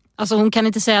Larsson. Alltså hon kan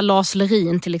inte säga Lars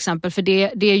Lerin till exempel, för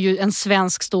det är ju en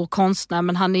svensk stor konstnär,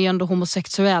 men han är ju ändå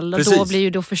homosexuell. Och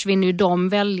då försvinner ju de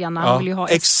väljarna. Ja, vill ju ha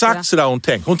exakt sådär hon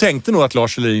tänkte. Hon tänkte nog att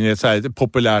Lars Lerin är ett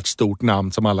populärt stort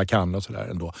namn som alla kan och sådär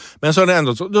ändå. Men så är det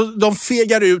ändå så. De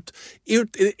fegar ut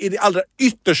i det allra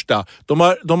yttersta.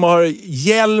 De har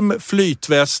hjälm,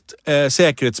 flytväst,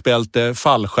 säkerhetsbälte,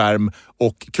 fallskärm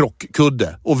och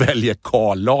krockkudde och väljer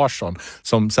Carl Larsson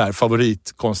som så här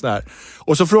favoritkonstnär.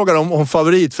 Och så frågar de om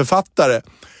favoritförfattare.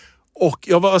 Och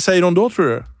vad säger hon då, tror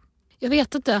du? Jag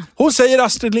vet inte. Hon säger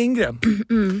Astrid Lindgren.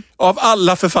 Av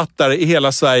alla författare i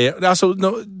hela Sverige. Alltså,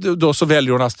 då så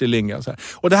väljer hon Astrid Lindgren. Så här.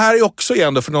 Och det här är också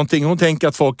ändå för någonting. Hon tänker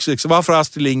att folk, liksom, varför har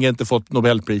Astrid Lindgren inte fått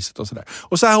Nobelpriset och sådär.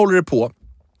 Och så här håller det på.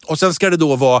 Och sen ska det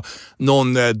då vara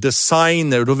någon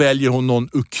designer, och då väljer hon någon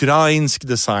ukrainsk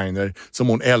designer som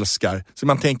hon älskar. Så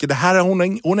man tänker, det här hon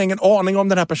har ingen aning om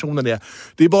den här personen är.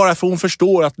 Det är bara för hon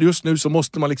förstår att just nu så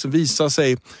måste man liksom visa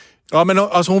sig. Ja, men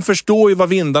alltså hon förstår ju vad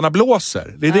vindarna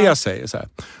blåser. Det är det jag säger så här.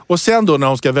 Och sen då när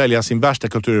hon ska välja sin värsta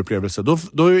kulturupplevelse,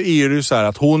 då är det ju så här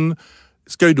att hon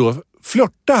ska ju då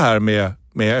flirta här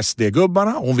med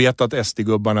SD-gubbarna. Hon vet att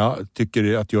SD-gubbarna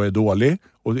tycker att jag är dålig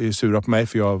och är sura på mig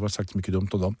för jag har sagt så mycket dumt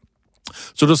om dem.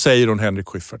 Så då säger hon Henrik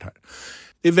Schyffert här.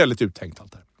 Det är väldigt uttänkt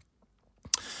allt det här.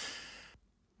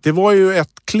 Det var ju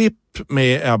ett klipp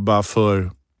med Ebba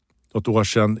för något år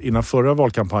sedan innan förra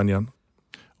valkampanjen.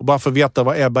 Och bara för att veta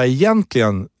vad Ebba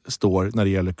egentligen står när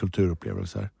det gäller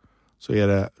kulturupplevelser så är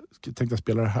det, jag tänkte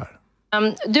spela det här.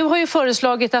 Du har ju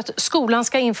föreslagit att skolan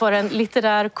ska införa en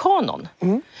litterär kanon.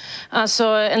 Alltså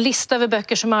en lista över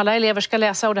böcker som alla elever ska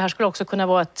läsa, och det här skulle också kunna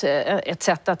vara ett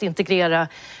sätt att integrera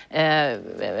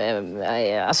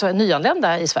alltså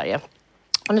nyanlända i Sverige.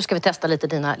 Och nu ska vi testa lite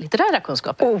dina litterära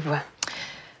kunskaper.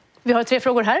 Vi har 3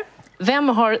 frågor här. Vem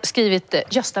har skrivit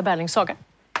Gösta Berlings saga?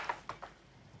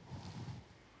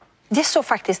 Det står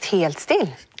faktiskt helt still.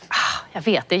 Jag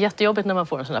vet, det är jättejobbigt när man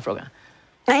får en sån här fråga.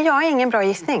 Nej, jag har ingen bra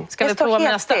gissning. Ska vi prova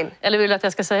med nästa? Eller vill du att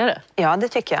jag ska säga det? Ja, det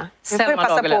tycker jag. Nu får jag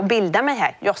passa på att bilda mig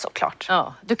här. Ja, såklart.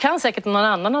 Ja, du kan säkert någon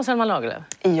annan av Selma Lagerlöf.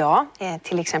 Ja,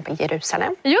 till exempel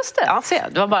Jerusalem. Just det, ja. Se,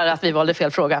 det var bara att vi valde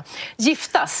fel fråga.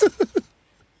 Giftas.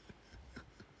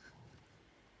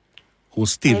 Hon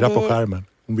stirrar på skärmen.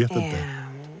 Hon vet inte.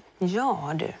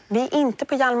 Ja, du. Vi är inte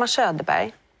på Hjalmar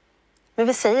Söderberg. Men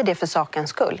vi säger det för sakens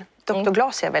skull. Dr.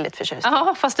 Glas är väldigt förtjust.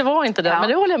 Ja, fast det var inte det. Men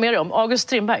det håller jag med om. August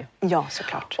Strindberg. Ja,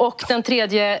 såklart. Och den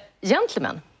tredje,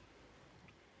 Gentleman.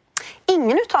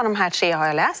 Ingen av de här 3 har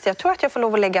jag läst. Jag tror att jag får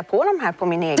lov att lägga på de här på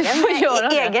min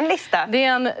egen lista. Det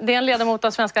är en ledamot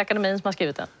av Svenska Akademin som har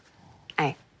skrivit den.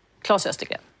 Nej. Claes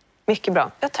Östergren. Mycket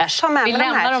bra. Jag tar med vi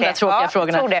lämnar de där tråkiga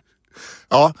frågorna. Jag tror det.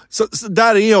 Ja, så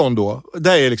där är hon då.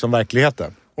 Där är liksom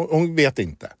verkligheten. Hon vet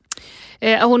inte.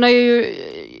 Hon har ju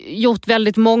gjort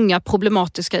väldigt många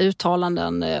problematiska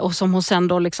uttalanden och som hon sen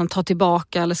då liksom tar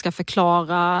tillbaka eller ska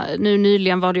förklara. Nu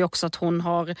nyligen var det också att hon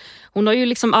har ju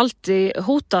liksom alltid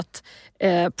hotat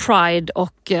Pride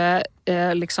och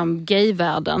liksom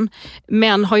gayvärlden,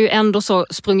 men har ju ändå så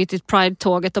sprungit i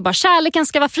Pride-tåget och bara kärleken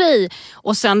ska vara fri,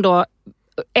 och sen då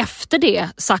efter det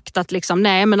sagt att liksom,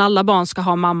 nej men alla barn ska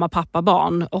ha mamma, pappa,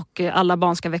 barn och alla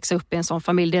barn ska växa upp i en sån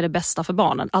familj, det är det bästa för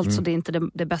barnen. Alltså det är inte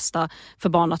det bästa för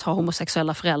barn att ha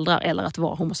homosexuella föräldrar eller att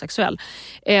vara homosexuell.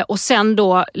 Och sen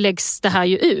då läggs det här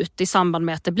ju ut i samband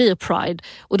med att det blir Pride,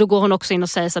 och då går hon också in och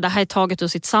säger så det här är taget ur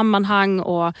sitt sammanhang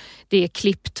och det är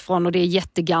klippt från och det är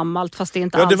jättegammalt, fast det är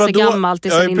inte alls är gammalt, det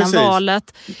är innan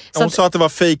valet. Så hon sa att det var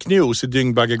fake news i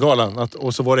Dyngbaggegalan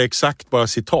och så var det exakt bara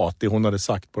citat det hon hade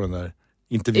sagt på den där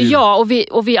intervjun. Ja,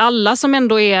 och vi alla som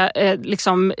ändå är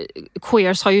liksom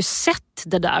queers har ju sett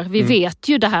det där. Vi vet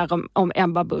ju det här om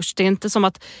Ebba Busch. Det är inte som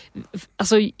att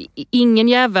alltså, ingen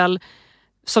jävel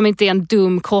som inte är en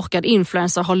dum, korkad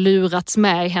influencer har lurats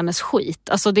med i hennes skit.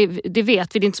 Alltså det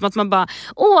vet vi. Det är inte som att man bara,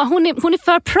 hon är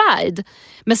för Pride.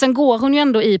 Men sen går hon ju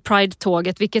ändå i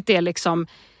Pride-tåget, vilket är liksom,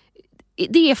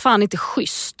 det är fan inte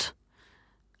schysst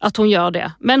att hon gör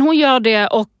det. Men hon gör det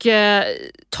och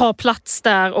tar plats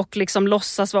där och liksom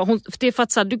låtsas vara. Det är för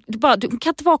att så här, du kan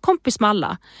inte vara kompis med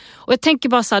alla. Och jag tänker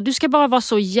bara så här, du ska bara vara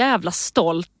så jävla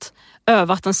stolt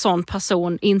över att en sån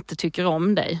person inte tycker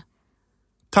om dig.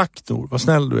 Tack Nor, vad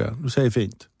snäll du är. Du säger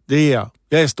fint. Det är jag.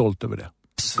 Jag är stolt över det.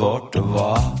 Svårt att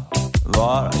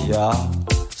vara jag.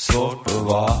 Svårt att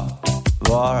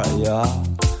vara jag.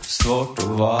 Svårt att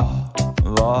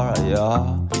vara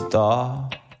jag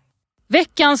idag.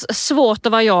 Veckans svårt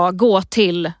att vara jag går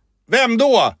till... Vem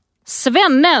då?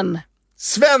 Svennen!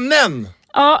 Svennen!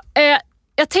 Ja,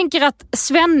 jag tänker att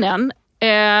Svennen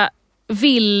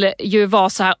vill ju vara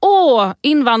så här: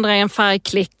 invandrare är en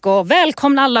färgklick och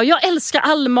välkomna alla och jag älskar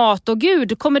all mat och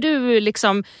gud, kommer du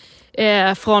liksom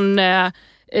från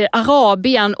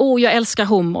Arabien, jag älskar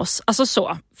hummus. Alltså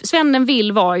så. Svennen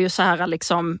vill vara ju så här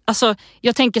liksom, alltså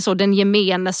jag tänker så, den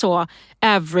gemene så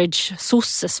average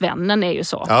sosse-svennen är ju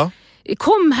så. Ja.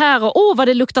 Kom här och vad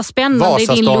det luktar spännande i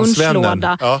din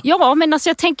lunchlåda. Ja, men alltså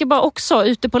jag tänker bara också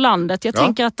ute på landet. Jag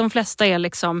tänker att de flesta är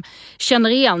liksom, känner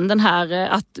igen den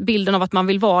här bilden av att man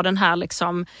vill vara den här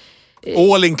liksom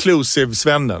all inclusive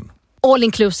svennen. All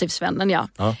inclusive svennen, ja.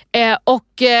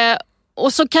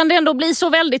 Och så kan det ändå bli så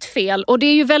väldigt fel. Och det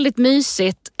är ju väldigt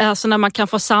mysigt alltså när man kan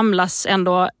få samlas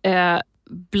ändå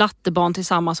blattebarn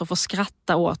tillsammans och få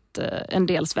skratta åt en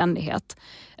del svennighet.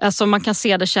 Alltså man kan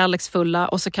se det kärleksfulla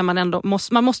och så kan man ändå,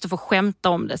 man måste få skämta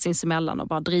om det sinsemellan och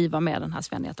bara driva med den här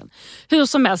svennigheten. Hur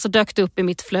som helst så dök det upp i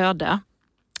mitt flöde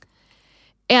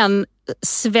en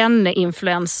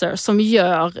svenne-influencer som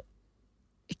gör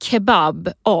kebab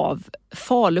av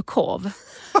falukorv.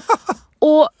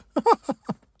 Och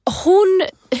hon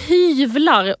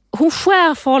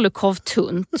skär falukorv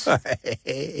tunt.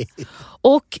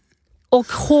 Och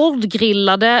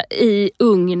hårdgrillade i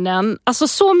ugnen. Alltså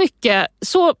så mycket,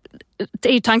 så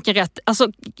är ju tanken rätt. Alltså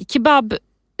kebab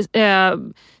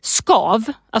skav,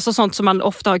 alltså sånt som man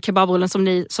ofta har i kebabrullen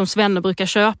som Svenne brukar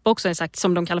köpa också, exakt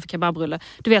som de kallar för kebabrulle.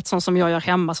 Du vet, sånt som jag gör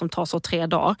hemma som tar så 3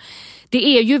 dagar.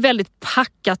 Det är ju väldigt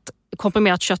packat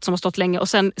komprimerat kött som har stått länge och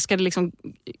sen ska det liksom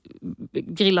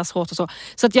grillas hårt och så.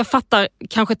 Så att jag fattar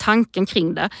kanske tanken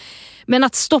kring det. Men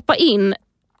att stoppa in,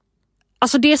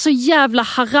 alltså det är så jävla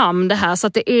haram det här så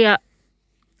att det är,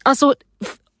 alltså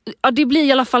det blir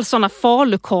i alla fall såna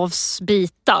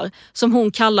falukorvsbitar som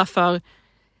hon kallar för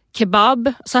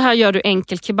kebab. Så här gör du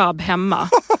enkel kebab hemma.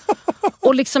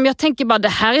 Och liksom jag tänker bara, det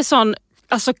här är sån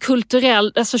alltså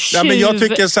kulturell, alltså tjuv. Ja, men jag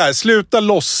tycker så här, sluta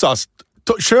låtsas.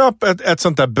 Köp ett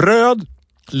sånt där bröd,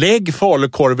 lägg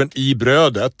falukorven i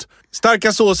brödet.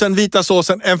 Starka såsen, vita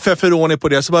såsen, en pepperoni på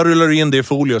det, så bara rullar du in det i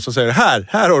folie och så säger du,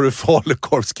 här har du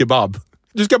falukorvskebab.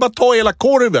 Du ska bara ta hela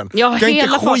korven. Ja, du kan inte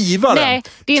skiva den. Nej,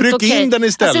 det är tryck inte in den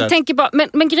istället. Alltså, jag tänker bara,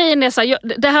 men grejen är så här,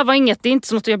 det här var inget, det är inte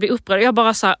så något jag blir upprörd. Jag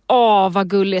bara så här, vad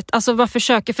gulligt. Alltså vad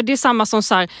försöker, för det är samma som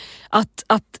så här,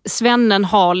 att svennen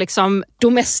har liksom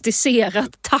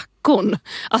domesticerat tacon.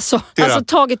 Alltså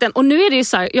tagit den. Och nu är det ju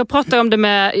så här, jag pratar om det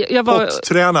med...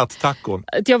 Tränat tacon.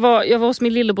 Jag var hos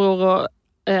min lillebror och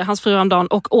hans fru dagen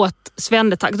och åt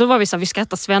svennetacos. Då var vi så här, vi ska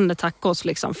äta svennetacos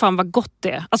liksom. Fan vad gott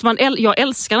det är. Alltså jag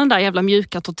älskar den där jävla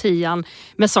mjuka tortillan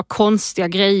med så konstiga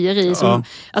grejer i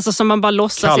som man bara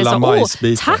låtsas sig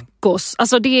så, tacos.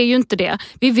 Alltså det är ju inte det.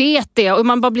 Vi vet det och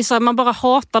man bara blir så här, man bara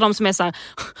hatar dem som är så här,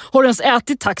 har du ens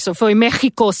ätit taco? För i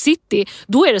Mexico City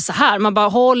då är det så här, man bara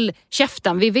håll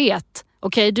käften, vi vet.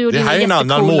 Okej, du och det här är en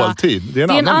annan måltid. Det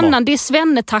är en annan. Det är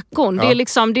svennetacon. Ja. Det är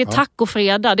liksom, det är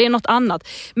tacofredag. Det är något annat.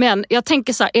 Men jag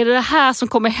tänker så här, är det här som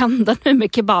kommer hända nu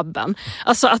med kebaben?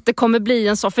 Alltså att det kommer bli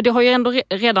en så, för det har ju ändå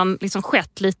redan liksom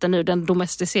skett lite nu, den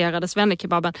domesticerade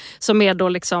svennekebaben som är då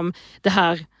liksom det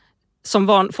här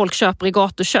som folk köper i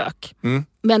gatukök.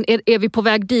 Men är vi på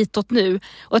väg ditåt nu?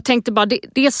 Och jag tänkte bara,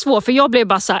 det är svårt, för jag blev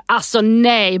bara så här, alltså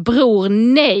nej bror,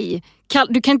 nej.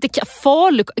 Du kan inte,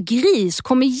 gris,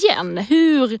 kom igen.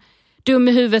 Hur dum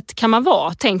i huvudet kan man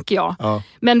vara, tänker jag. Ja.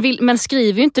 Men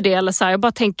skriver ju inte det. Eller så här, jag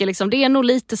bara tänker liksom, det är nog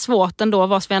lite svårt ändå att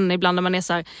vara svenne ibland när man är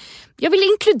så här, jag vill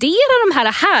inkludera de här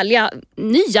härliga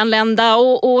nyanlända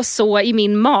och så i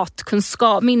min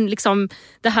matkunskap. Min liksom,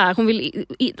 det här,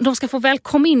 de ska få väl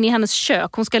komma in i hennes kök.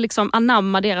 Hon ska liksom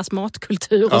anamma deras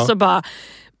matkultur och så bara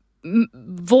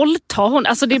våldta hon.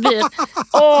 Alltså det blir,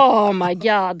 oh my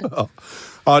god.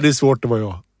 Ja, det är svårt att vara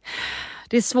jag.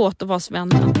 Det är svårt att vara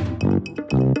svennen.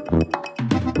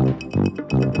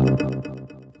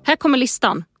 Här kommer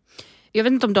listan. Jag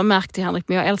vet inte om du har märkt det, Henrik,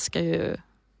 men jag älskar ju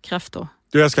kräftor.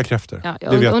 Du älskar kräftor? Ja,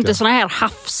 och inte såna här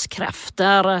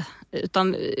havskräftor.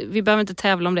 Utan vi behöver inte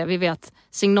tävla om det. Vi vet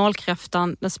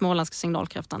signalkräftan, den småländska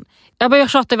signalkräftan. Jag börjar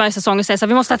tjata i varje säsong och säger så här,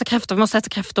 vi måste äta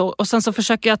kräftor. Och sen så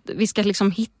försöker jag att vi ska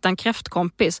liksom hitta en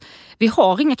kräftkompis. Vi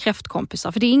har inga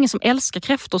kräftkompisar, för det är ingen som älskar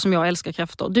kräftor som jag älskar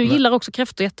kräftor. Du gillar också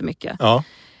kräftor jättemycket. Ja,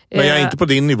 men jag är inte på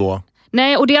din nivå.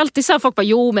 Nej, och det är alltid så här, folk bara,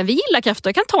 jo men vi gillar kräftor,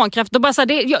 jag kan ta en kräftor. Bara så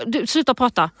här, du, sluta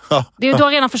prata. Du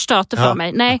har redan förstört det för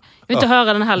mig. Nej, jag vill inte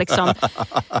höra den här liksom.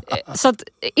 Så att,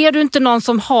 är du inte någon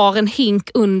som har en hink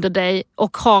under dig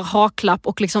och har haklapp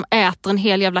och liksom äter en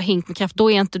hel jävla hink med kräft,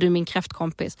 då är inte du min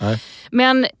kräftkompis. Nej.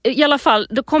 Men i alla fall,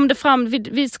 då kom det fram,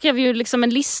 vi skrev ju liksom en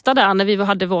lista där när vi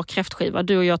hade vår kräftskiva.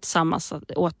 Du och jag tillsammans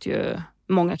åt ju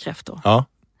många kräftor. Ja.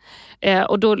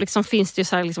 Och då liksom finns det ju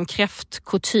så här liksom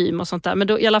kräftkutym och sånt där. Men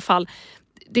då i alla fall,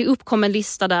 det uppkom en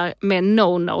lista där med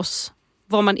no-nos.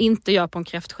 Vad man inte gör på en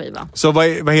kräftskiva. Så vad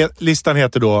listan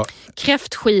heter då?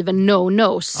 Kräftskiven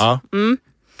no-nos. Ja.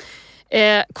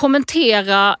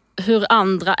 Kommentera hur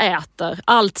andra äter.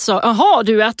 Alltså, jaha,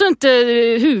 du äter inte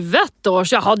huvudet då?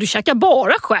 Jaha, du käkar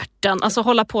bara stjärten. Alltså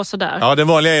hålla på sådär. Ja, den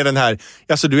vanliga är den här.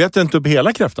 Alltså, du äter inte upp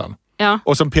hela kräftan. Ja.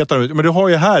 Och som petar ut. Men du har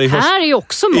ju här är ju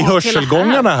också mat, i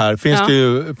hörselgångarna här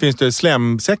finns det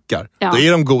slemsäckar. Ja. Det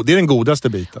är den godaste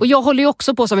biten. Och jag håller ju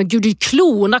också på så här, men gud, det är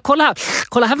klorna. Kolla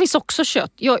här finns också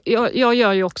kött. Jag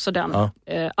gör ju också den. Ja.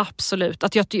 Absolut.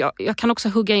 Att jag kan också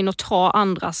hugga in och ta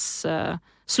andras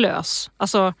slös.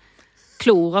 Alltså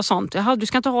klor och sånt. Jaha, du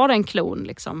ska inte ha den klon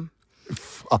liksom.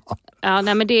 Ja,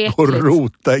 nej, men det är äckligt. Och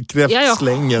rota i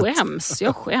kräftslänget.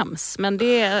 Jag skäms. Men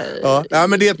det är... Ja,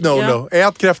 men det är ett no-no. Ja.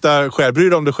 Ät kräfta själv. Bryr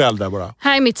dig om dig själv där bara.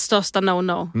 Här är mitt största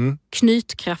no-no.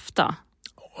 Knytkräfta.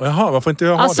 Jaha, man får inte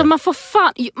ha det. Alltså man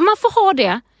får ha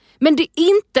det. Men det är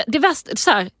inte... Det värsta,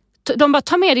 så här, de bara,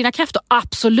 ta med dina kräftor.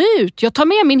 Absolut, jag tar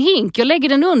med min hink. Jag lägger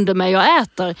den under mig och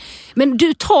äter. Men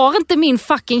du tar inte min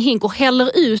fucking hink och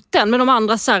häller ut den med de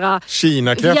andra så här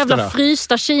Kina-kräftorna. Jävla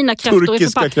frysta Kina-kräftor.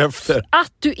 Turkiska kräftor.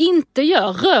 Att du inte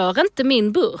rör inte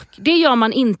min burk. Det gör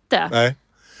man inte. Nej.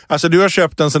 Alltså du har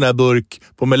köpt en sån här burk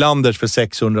på Melanders för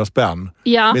 600 spänn.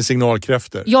 Ja. Med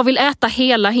signalkräftor. Jag vill äta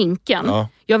hela hinken. Ja.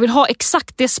 Jag vill ha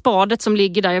exakt det spadet som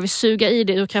ligger där. Jag vill suga i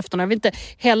det ur kräftorna. Jag vill inte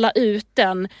hälla ut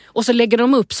den. Och så lägger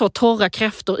de upp så torra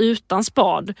kräftor utan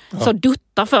spad. Ja. Så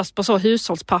duttar först på så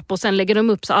hushållspapper. Och sen lägger de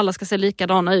upp så alla ska se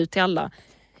likadana ut till alla.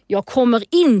 Jag kommer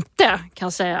inte, kan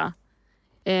jag säga,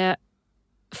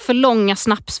 för långa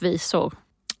snapsvisor.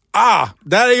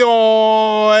 Där är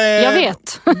jag... Jag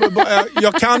vet.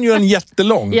 Jag kan ju en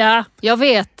jättelång. Ja, jag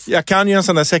vet. Jag kan ju en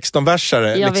sån där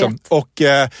 16-versare. Liksom. Och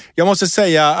jag måste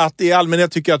säga att i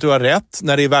allmänhet tycker jag att du har rätt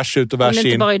när det är vers ut och vers in. Men det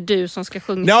inte bara är du som ska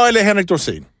sjunga. Ja, eller Henrik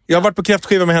Dorsin. Jag har varit på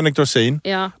kräftskiva med Henrik Dorsin.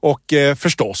 Ja. Och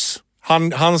förstås,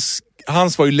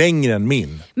 hans var ju längre än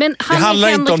min. Men han är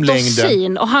Henrik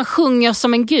Dorsin och han sjunger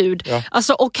som en gud. Ja.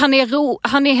 Alltså, och han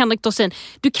är Henrik Dorsin.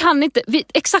 Du kan inte,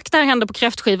 exakt det här hände på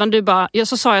kräftskivan.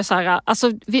 Så sa jag så här,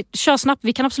 alltså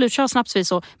vi kan absolut köra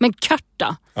snapsvisor, men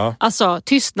korta. Ja. Alltså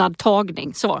tystnad,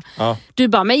 tagning, så. Ja. Du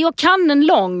bara, men jag kan en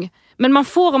lång. Men man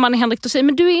får om man är Henrik Dorsin.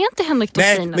 Men du är inte Henrik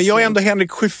Dorsin. Nej, men jag är ändå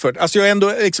Henrik Schyffert. Alltså jag är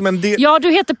ändå liksom en del... Ja,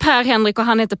 du heter Per Henrik och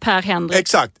han heter Per Henrik.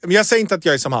 Exakt. Men jag säger inte att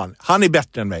jag är som han. Han är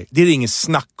bättre än mig. Det är det ingen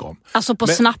snack om. Alltså på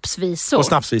snapsvisor. På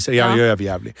snapsvisor, jag är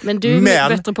överjävlig. Men du är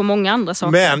bättre på många andra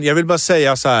saker. Men jag vill bara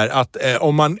säga så här att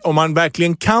om man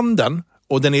verkligen kan den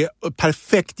och den är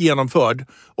perfekt genomförd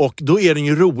och då är den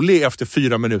ju rolig efter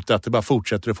 4 minuter att det bara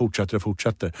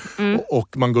fortsätter.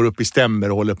 Och man går upp i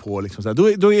stämmer och håller på liksom så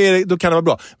här. Då kan det vara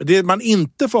bra. Men det man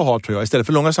inte får ha, tror jag, istället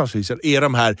för långa snapsvisor är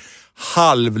de här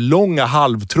halvlånga,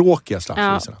 halvtråkiga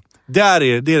snapsvisorna. Ja.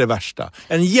 Det är det värsta.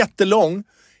 En jättelång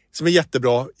som är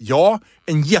jättebra. Ja,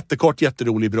 en jättekort,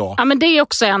 jätterolig bra. Ja, men det är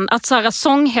också att så här,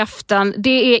 sånghäften,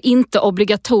 det är inte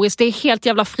obligatoriskt. Det är helt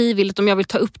jävla frivilligt om jag vill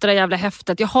ta upp det där jävla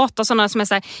häftet. Jag hatar sådana som är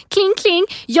så här, kling kling,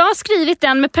 jag har skrivit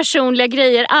den med personliga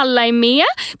grejer, alla är med.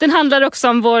 Den handlar också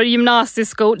om vår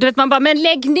gymnasieskola. Du vet, man bara, men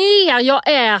lägg ner, jag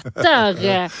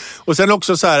äter. Och sen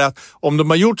också så här att om de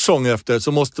har gjort sånghäfter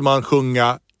så måste man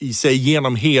sjunga i sig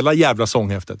igenom hela jävla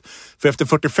sånghäftet. För efter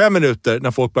 45 minuter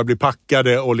när folk börjar bli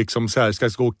packade och liksom så här, ska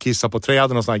gå och kissa på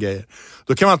träden och såna grejer.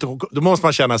 Då måste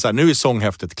man känna så här, nu är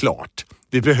sånghäftet klart.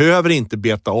 Vi behöver inte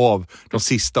beta av de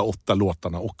sista 8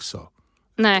 låtarna också.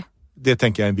 Nej. Det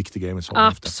tänker jag är en viktig grej med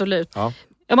sånghäftet. Absolut. Ja.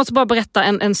 Jag måste bara berätta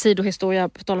en sidohistoria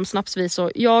på tal om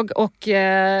snapsvisor. Jag och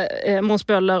Måns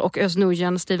Böller och Özz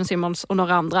Nujen, Steven Simmons och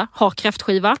några andra har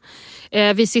kräftskiva.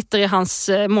 Vi sitter i hans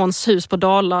Måns hus på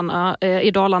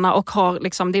i Dalarna och har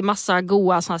liksom, det är massa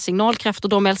goa såna signalkräftor.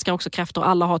 De älskar också kräftor.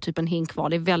 Alla har typ en hink kvar.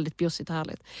 Det är väldigt bjussigt och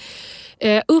härligt.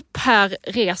 Upp här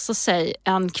reser sig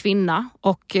en kvinna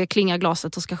och klingar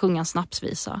glaset och ska sjunga en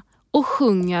snapsvisa. Och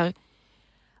sjunger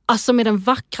alltså med den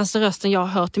vackraste rösten jag har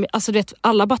hört. Alltså du vet,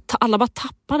 alla bara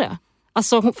tappar det.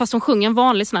 Alltså fast hon sjunger en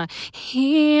vanlig sån här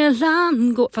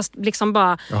helan går, fast liksom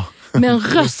bara med en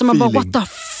röst som man bara what the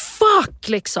fuck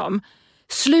liksom.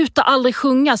 Sluta aldrig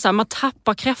sjunga så här, man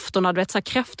tappar kräftorna, du vet så här,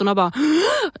 kräftorna bara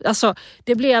alltså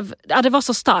det var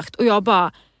så starkt och jag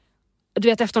bara, du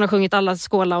vet, efter hon har sjungit alla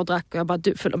skålar och drack och jag bara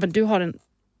du har den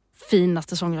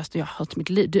finaste sångrösten jag har hört i mitt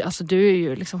liv. Du är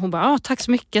ju liksom, hon bara, tack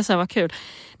så mycket, så här, vad kul.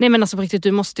 Nej men alltså på riktigt,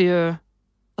 du måste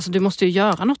ju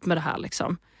göra något med det här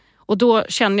liksom. Och då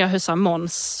känner jag hur så här,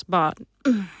 Måns bara,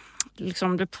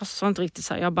 liksom, det passar inte riktigt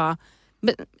så här. Jag bara,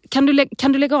 kan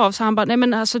du lägga av? Så han bara, nej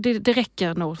men alltså det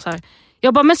räcker nog så här.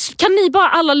 Jag bara, men kan ni bara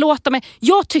alla låta mig?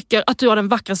 Jag tycker att du har den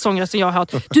vackraste sångrösten jag har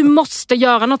hört. Du måste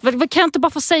göra något. Kan jag inte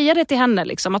bara få säga det till henne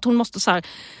liksom? Att hon måste så här.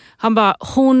 Han bara,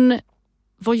 hon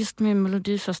var just med i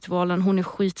Melodifestivalen, hon är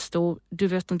skitstor, du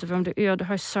vet inte vem det är, det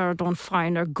här är Sarah Dawn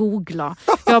Finer, googla.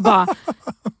 Jag bara,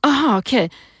 aha,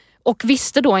 okej. Och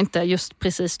visste då inte just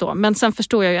precis då, men sen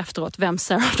förstod jag ju efteråt vem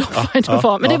Sarah Dawn Finer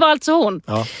var, men det var alltså hon.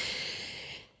 Ja.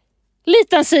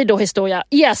 Liten sidohistoria,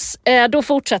 yes, då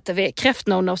fortsätter vi.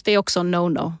 Kräft-no-nos, det är också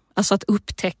no-no. Alltså att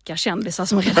upptäcka kändisar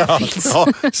som redan finns. Ja,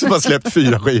 som har släppt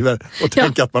 4 skivor och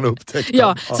tänker att man upptäcker.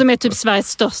 Ja, som är typ Sveriges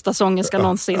största sångerska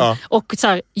någonsin. Ja. Och så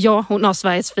här, hon har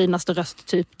Sveriges finaste röst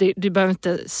typ. Du behöver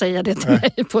inte säga det till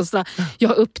mig. På så här,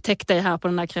 jag upptäckte det här på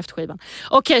den här kräftskivan.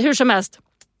 Okej, hur som helst.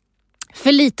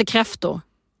 För lite kräftor.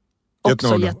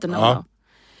 Också jättenöda.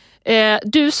 Ja.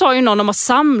 Du sa ju någon om att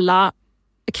samla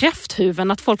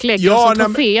kräfthuven, att folk lägger som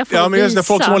trofé för att visa.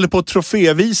 Folk som håller på att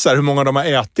trofévisar hur många de har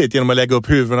ätit genom att lägga upp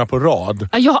huvudena på rad.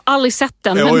 Jag har aldrig sett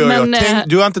den.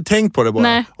 Du har inte tänkt på det bara.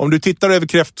 Nej. Om du tittar över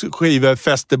kräftskivor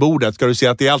fästebordet ska du se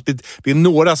att det är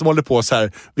några som håller på så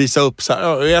här, visa upp så här,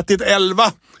 jag har ätit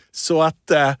 11. Så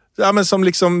att, men som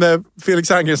liksom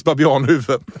Felix Herngren's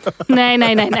babianhuvud. Nej.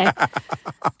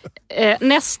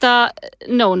 Nästa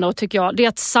no-no tycker jag, det är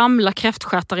att samla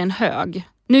kräftstjärtar i en hög.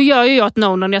 Nu gör ju jag ett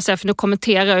no-no när jag säger, för nu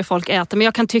kommenterar jag hur folk äter, men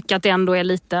jag kan tycka att det ändå är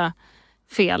lite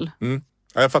fel.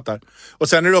 Ja, jag fattar. Och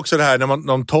sen är det också det här när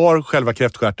de tar själva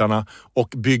kräftstjärtarna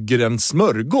och bygger en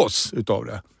smörgås utav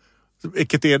det.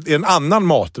 Vilket är en annan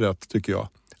maträtt tycker jag.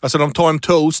 Alltså de tar en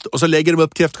toast och så lägger de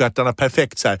upp kräftstjärtarna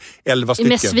perfekt så här, 11 stycken.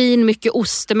 Med svin, mycket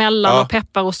ost emellan och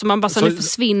pepparost och man bara så det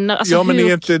försvinner. Alltså, ja, men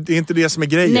det är inte det som är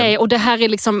grejen. Nej, och det här är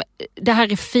liksom, det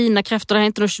här är fina kräftor. Det här är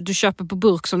inte något du köper på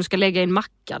burk som du ska lägga i en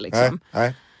macka liksom.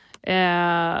 Nej.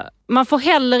 Man får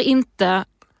heller inte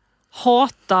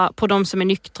hata på de som är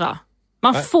nyktra.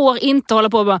 Man får inte hålla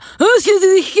på och bara, ska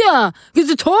du dricka? Ska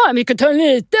du ta? Vi kan ta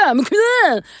lite.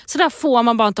 Så där får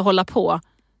man bara inte hålla på.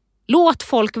 Låt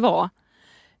folk vara.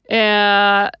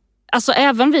 Alltså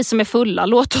även vi som är fulla,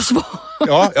 låt oss vara.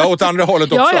 Ja, åt andra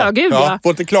hållet också. Ja, gud ja. Får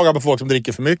inte klaga på folk som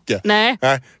dricker för mycket. Nej.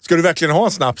 Ska du verkligen ha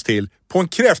en snaps till? På en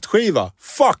kräftskiva?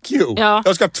 Fuck you! Ja.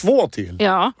 Jag ska ha 2 till.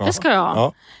 Ja, det ska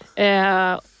jag.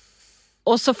 Ja.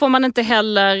 Och så får man inte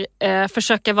heller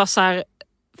försöka vara så här,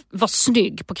 vara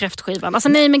snygg på kräftskivan. Alltså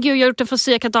nej men gud, jag har gjort en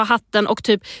frisyr, jag kan ta hatten och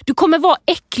typ, du kommer vara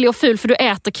äcklig och ful för du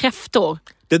äter kräftor.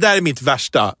 Det där är mitt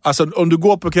värsta. Alltså om du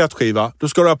går på kräftskiva, då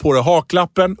ska du ha på dig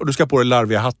haklappen och du ska ha på dig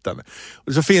larviga hatten.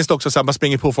 Och så finns det också så här, man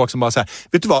springer på folk som bara så här,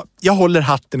 vet du vad, jag håller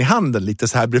hatten i handen lite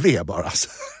så här bredvid bara. Alltså.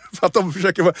 För att de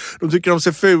tycker de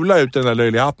ser fula ut den där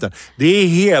löjliga hatten. Det är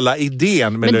hela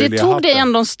idén med löjliga hatten. Men det tog det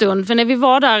ändå en stund, för när vi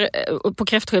var där på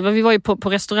kräftskiva, vi var ju på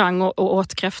restaurang och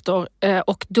åt kräftor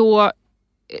och då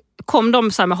kom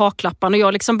de så här med haklappar och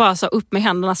jag liksom bara så upp med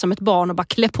händerna som ett barn och bara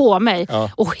klä på mig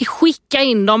och skicka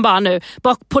in dem bara nu,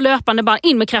 bara på löpande bara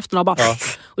in med kräftorna och bara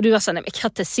och Och du var såhär, nej men jag kan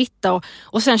inte sitta.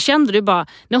 Och sen kände du bara,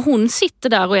 när hon sitter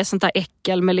där och är sånt där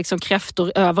äckel med liksom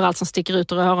kräftor överallt som sticker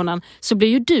ut ur öronen, så blir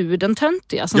ju du den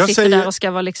töntiga som sitter där och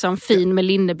ska vara liksom fin med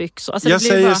linnebyxor. Alltså, jag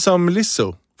säger som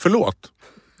Lizzo, förlåt.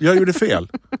 Jag gjorde fel.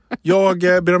 Jag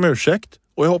ber om ursäkt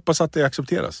och jag hoppas att det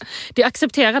accepteras. Det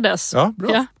accepterades. Ja,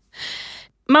 bra. Ja.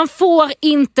 Man får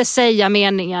inte säga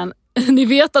meningen, ni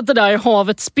vet att det där är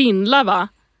havets spindlar, va?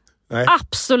 Nej.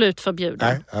 Absolut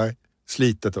förbjudet. Nej.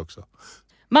 Slitet också.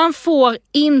 Man får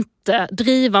inte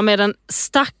driva med den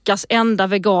stackars enda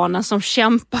veganen som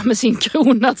kämpar med sin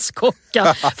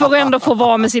kronärtskocka för att ändå få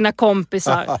vara med sina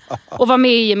kompisar och vara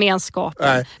med i gemenskapen.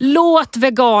 Nej. Låt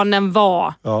veganen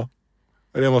vara. Ja,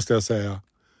 det måste jag säga.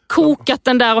 Kokat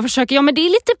den där och försöker, men det är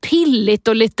lite pilligt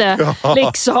och lite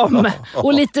liksom,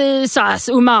 och lite så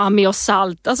här, umami och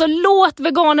salt. Alltså låt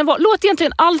veganen vara. Låt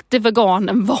egentligen alltid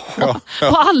veganen vara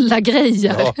på alla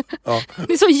grejer. Ja.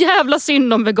 Det är så jävla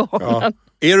synd om veganen. Ja.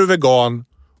 Är du vegan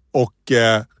och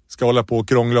ska hålla på och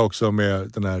krångla också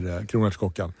med den här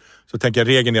kronärtskockan, så tänker jag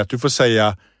regeln är att du får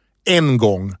säga en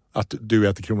gång att du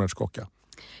äter kronärtskocka.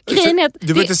 Du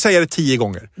vill inte säga det 10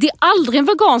 gånger. Det är aldrig en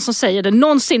vegan som säger det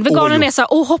någonsin. Veganen är så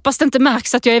här, hoppas det inte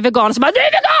märks att jag är vegan. Så bara, du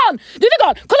är vegan! Du är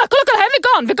vegan! Kolla, här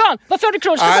är vegan! Varför har du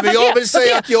kronärtskocka? Nej, men jag vill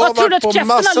säga att jag har varit på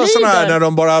massa sådana här när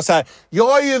de bara så här,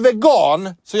 jag är ju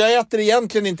vegan så jag äter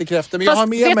egentligen inte kräftor, men jag har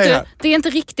med mig här. Det är inte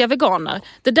riktiga veganer.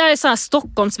 Det där är så här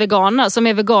Stockholmsveganer som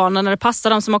är veganer när det passar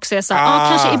dem, som också är så här,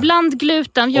 kanske ibland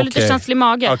gluten, gör lite känslig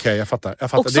mage. Okej, jag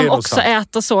fattar. Och som också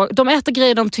äter så, de äter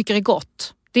grejer de tycker är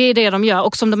gott. Det är det de gör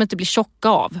och som de inte blir tjocka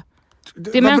av.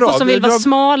 Det är människor som vill vara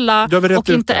smala och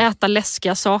inte äta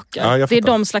läskiga saker. Ja, det är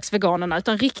de slags veganerna.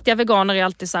 Utan riktiga veganer är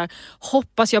alltid så här,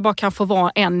 hoppas jag bara kan få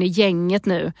vara en i gänget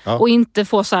nu. Ja. Och inte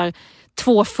få så här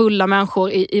 2 fulla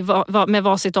människor med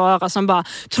varsitt öra som bara,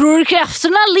 tror du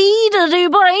kräftorna lider? Det är ju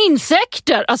bara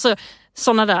insekter. Alltså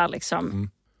såna där liksom. Mm.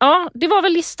 Ja, det var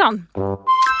väl listan.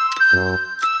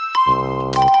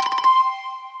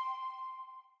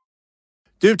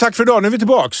 Du, tack för idag. Nu är vi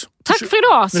tillbaks. Tack för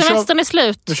idag. Semestern är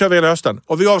slut. Nu kör vi hela hösten.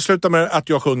 Och vi avslutar med att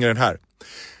jag sjunger den här.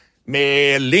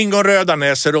 Med lingonröda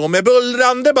näsor och med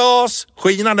bullrande bas,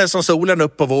 skinande som solen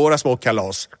upp på våra små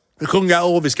kalas. Vi sjunga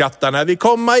och vi skrattar när vi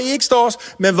kommer i extas.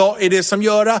 Men vad är det som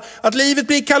gör att livet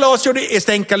blir kalas? Jo, det är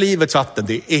stänka livets vatten.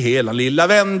 Det är hela lilla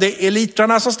vän. Det är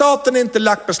litrarna som staten inte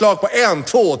lagt beslag på. 1,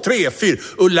 2, 3, 4.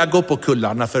 Ulla går på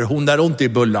kullarna för hon är ont i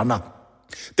bullarna.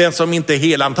 Den som inte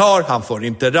helan tar, han får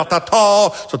inte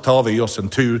rattata. Så tar vi oss en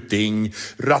tuting.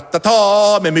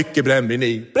 Rattata med mycket brännvin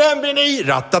i,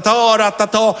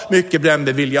 rattata, mycket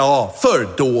brännvin vill jag ha. För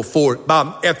då får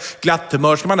man ett glatt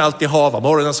humör som man alltid har var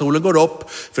morgonen solen går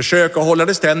upp. Försök att hålla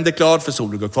det ständigt klart för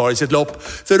solen går kvar i sitt lopp.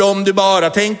 För om du bara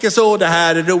tänker så, det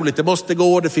här är roligt, det måste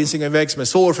gå. Det finns ingen väg som är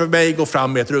svår för mig. Gå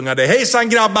fram med ett rungande. Hejsan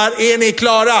grabbar, är ni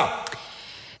klara?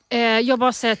 Jag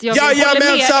bara säger att jag håller med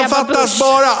Jajamensan, fattas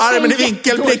bara armen i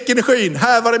vinkel, blicken i skyn.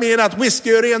 Här var det menat, whisky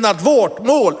är renat, vårt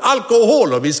mål,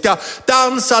 alkohol. Och vi ska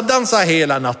dansa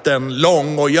hela natten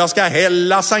lång. Och jag ska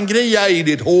hälla sangria i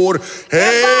ditt hår.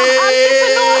 Hej,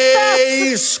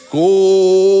 skål!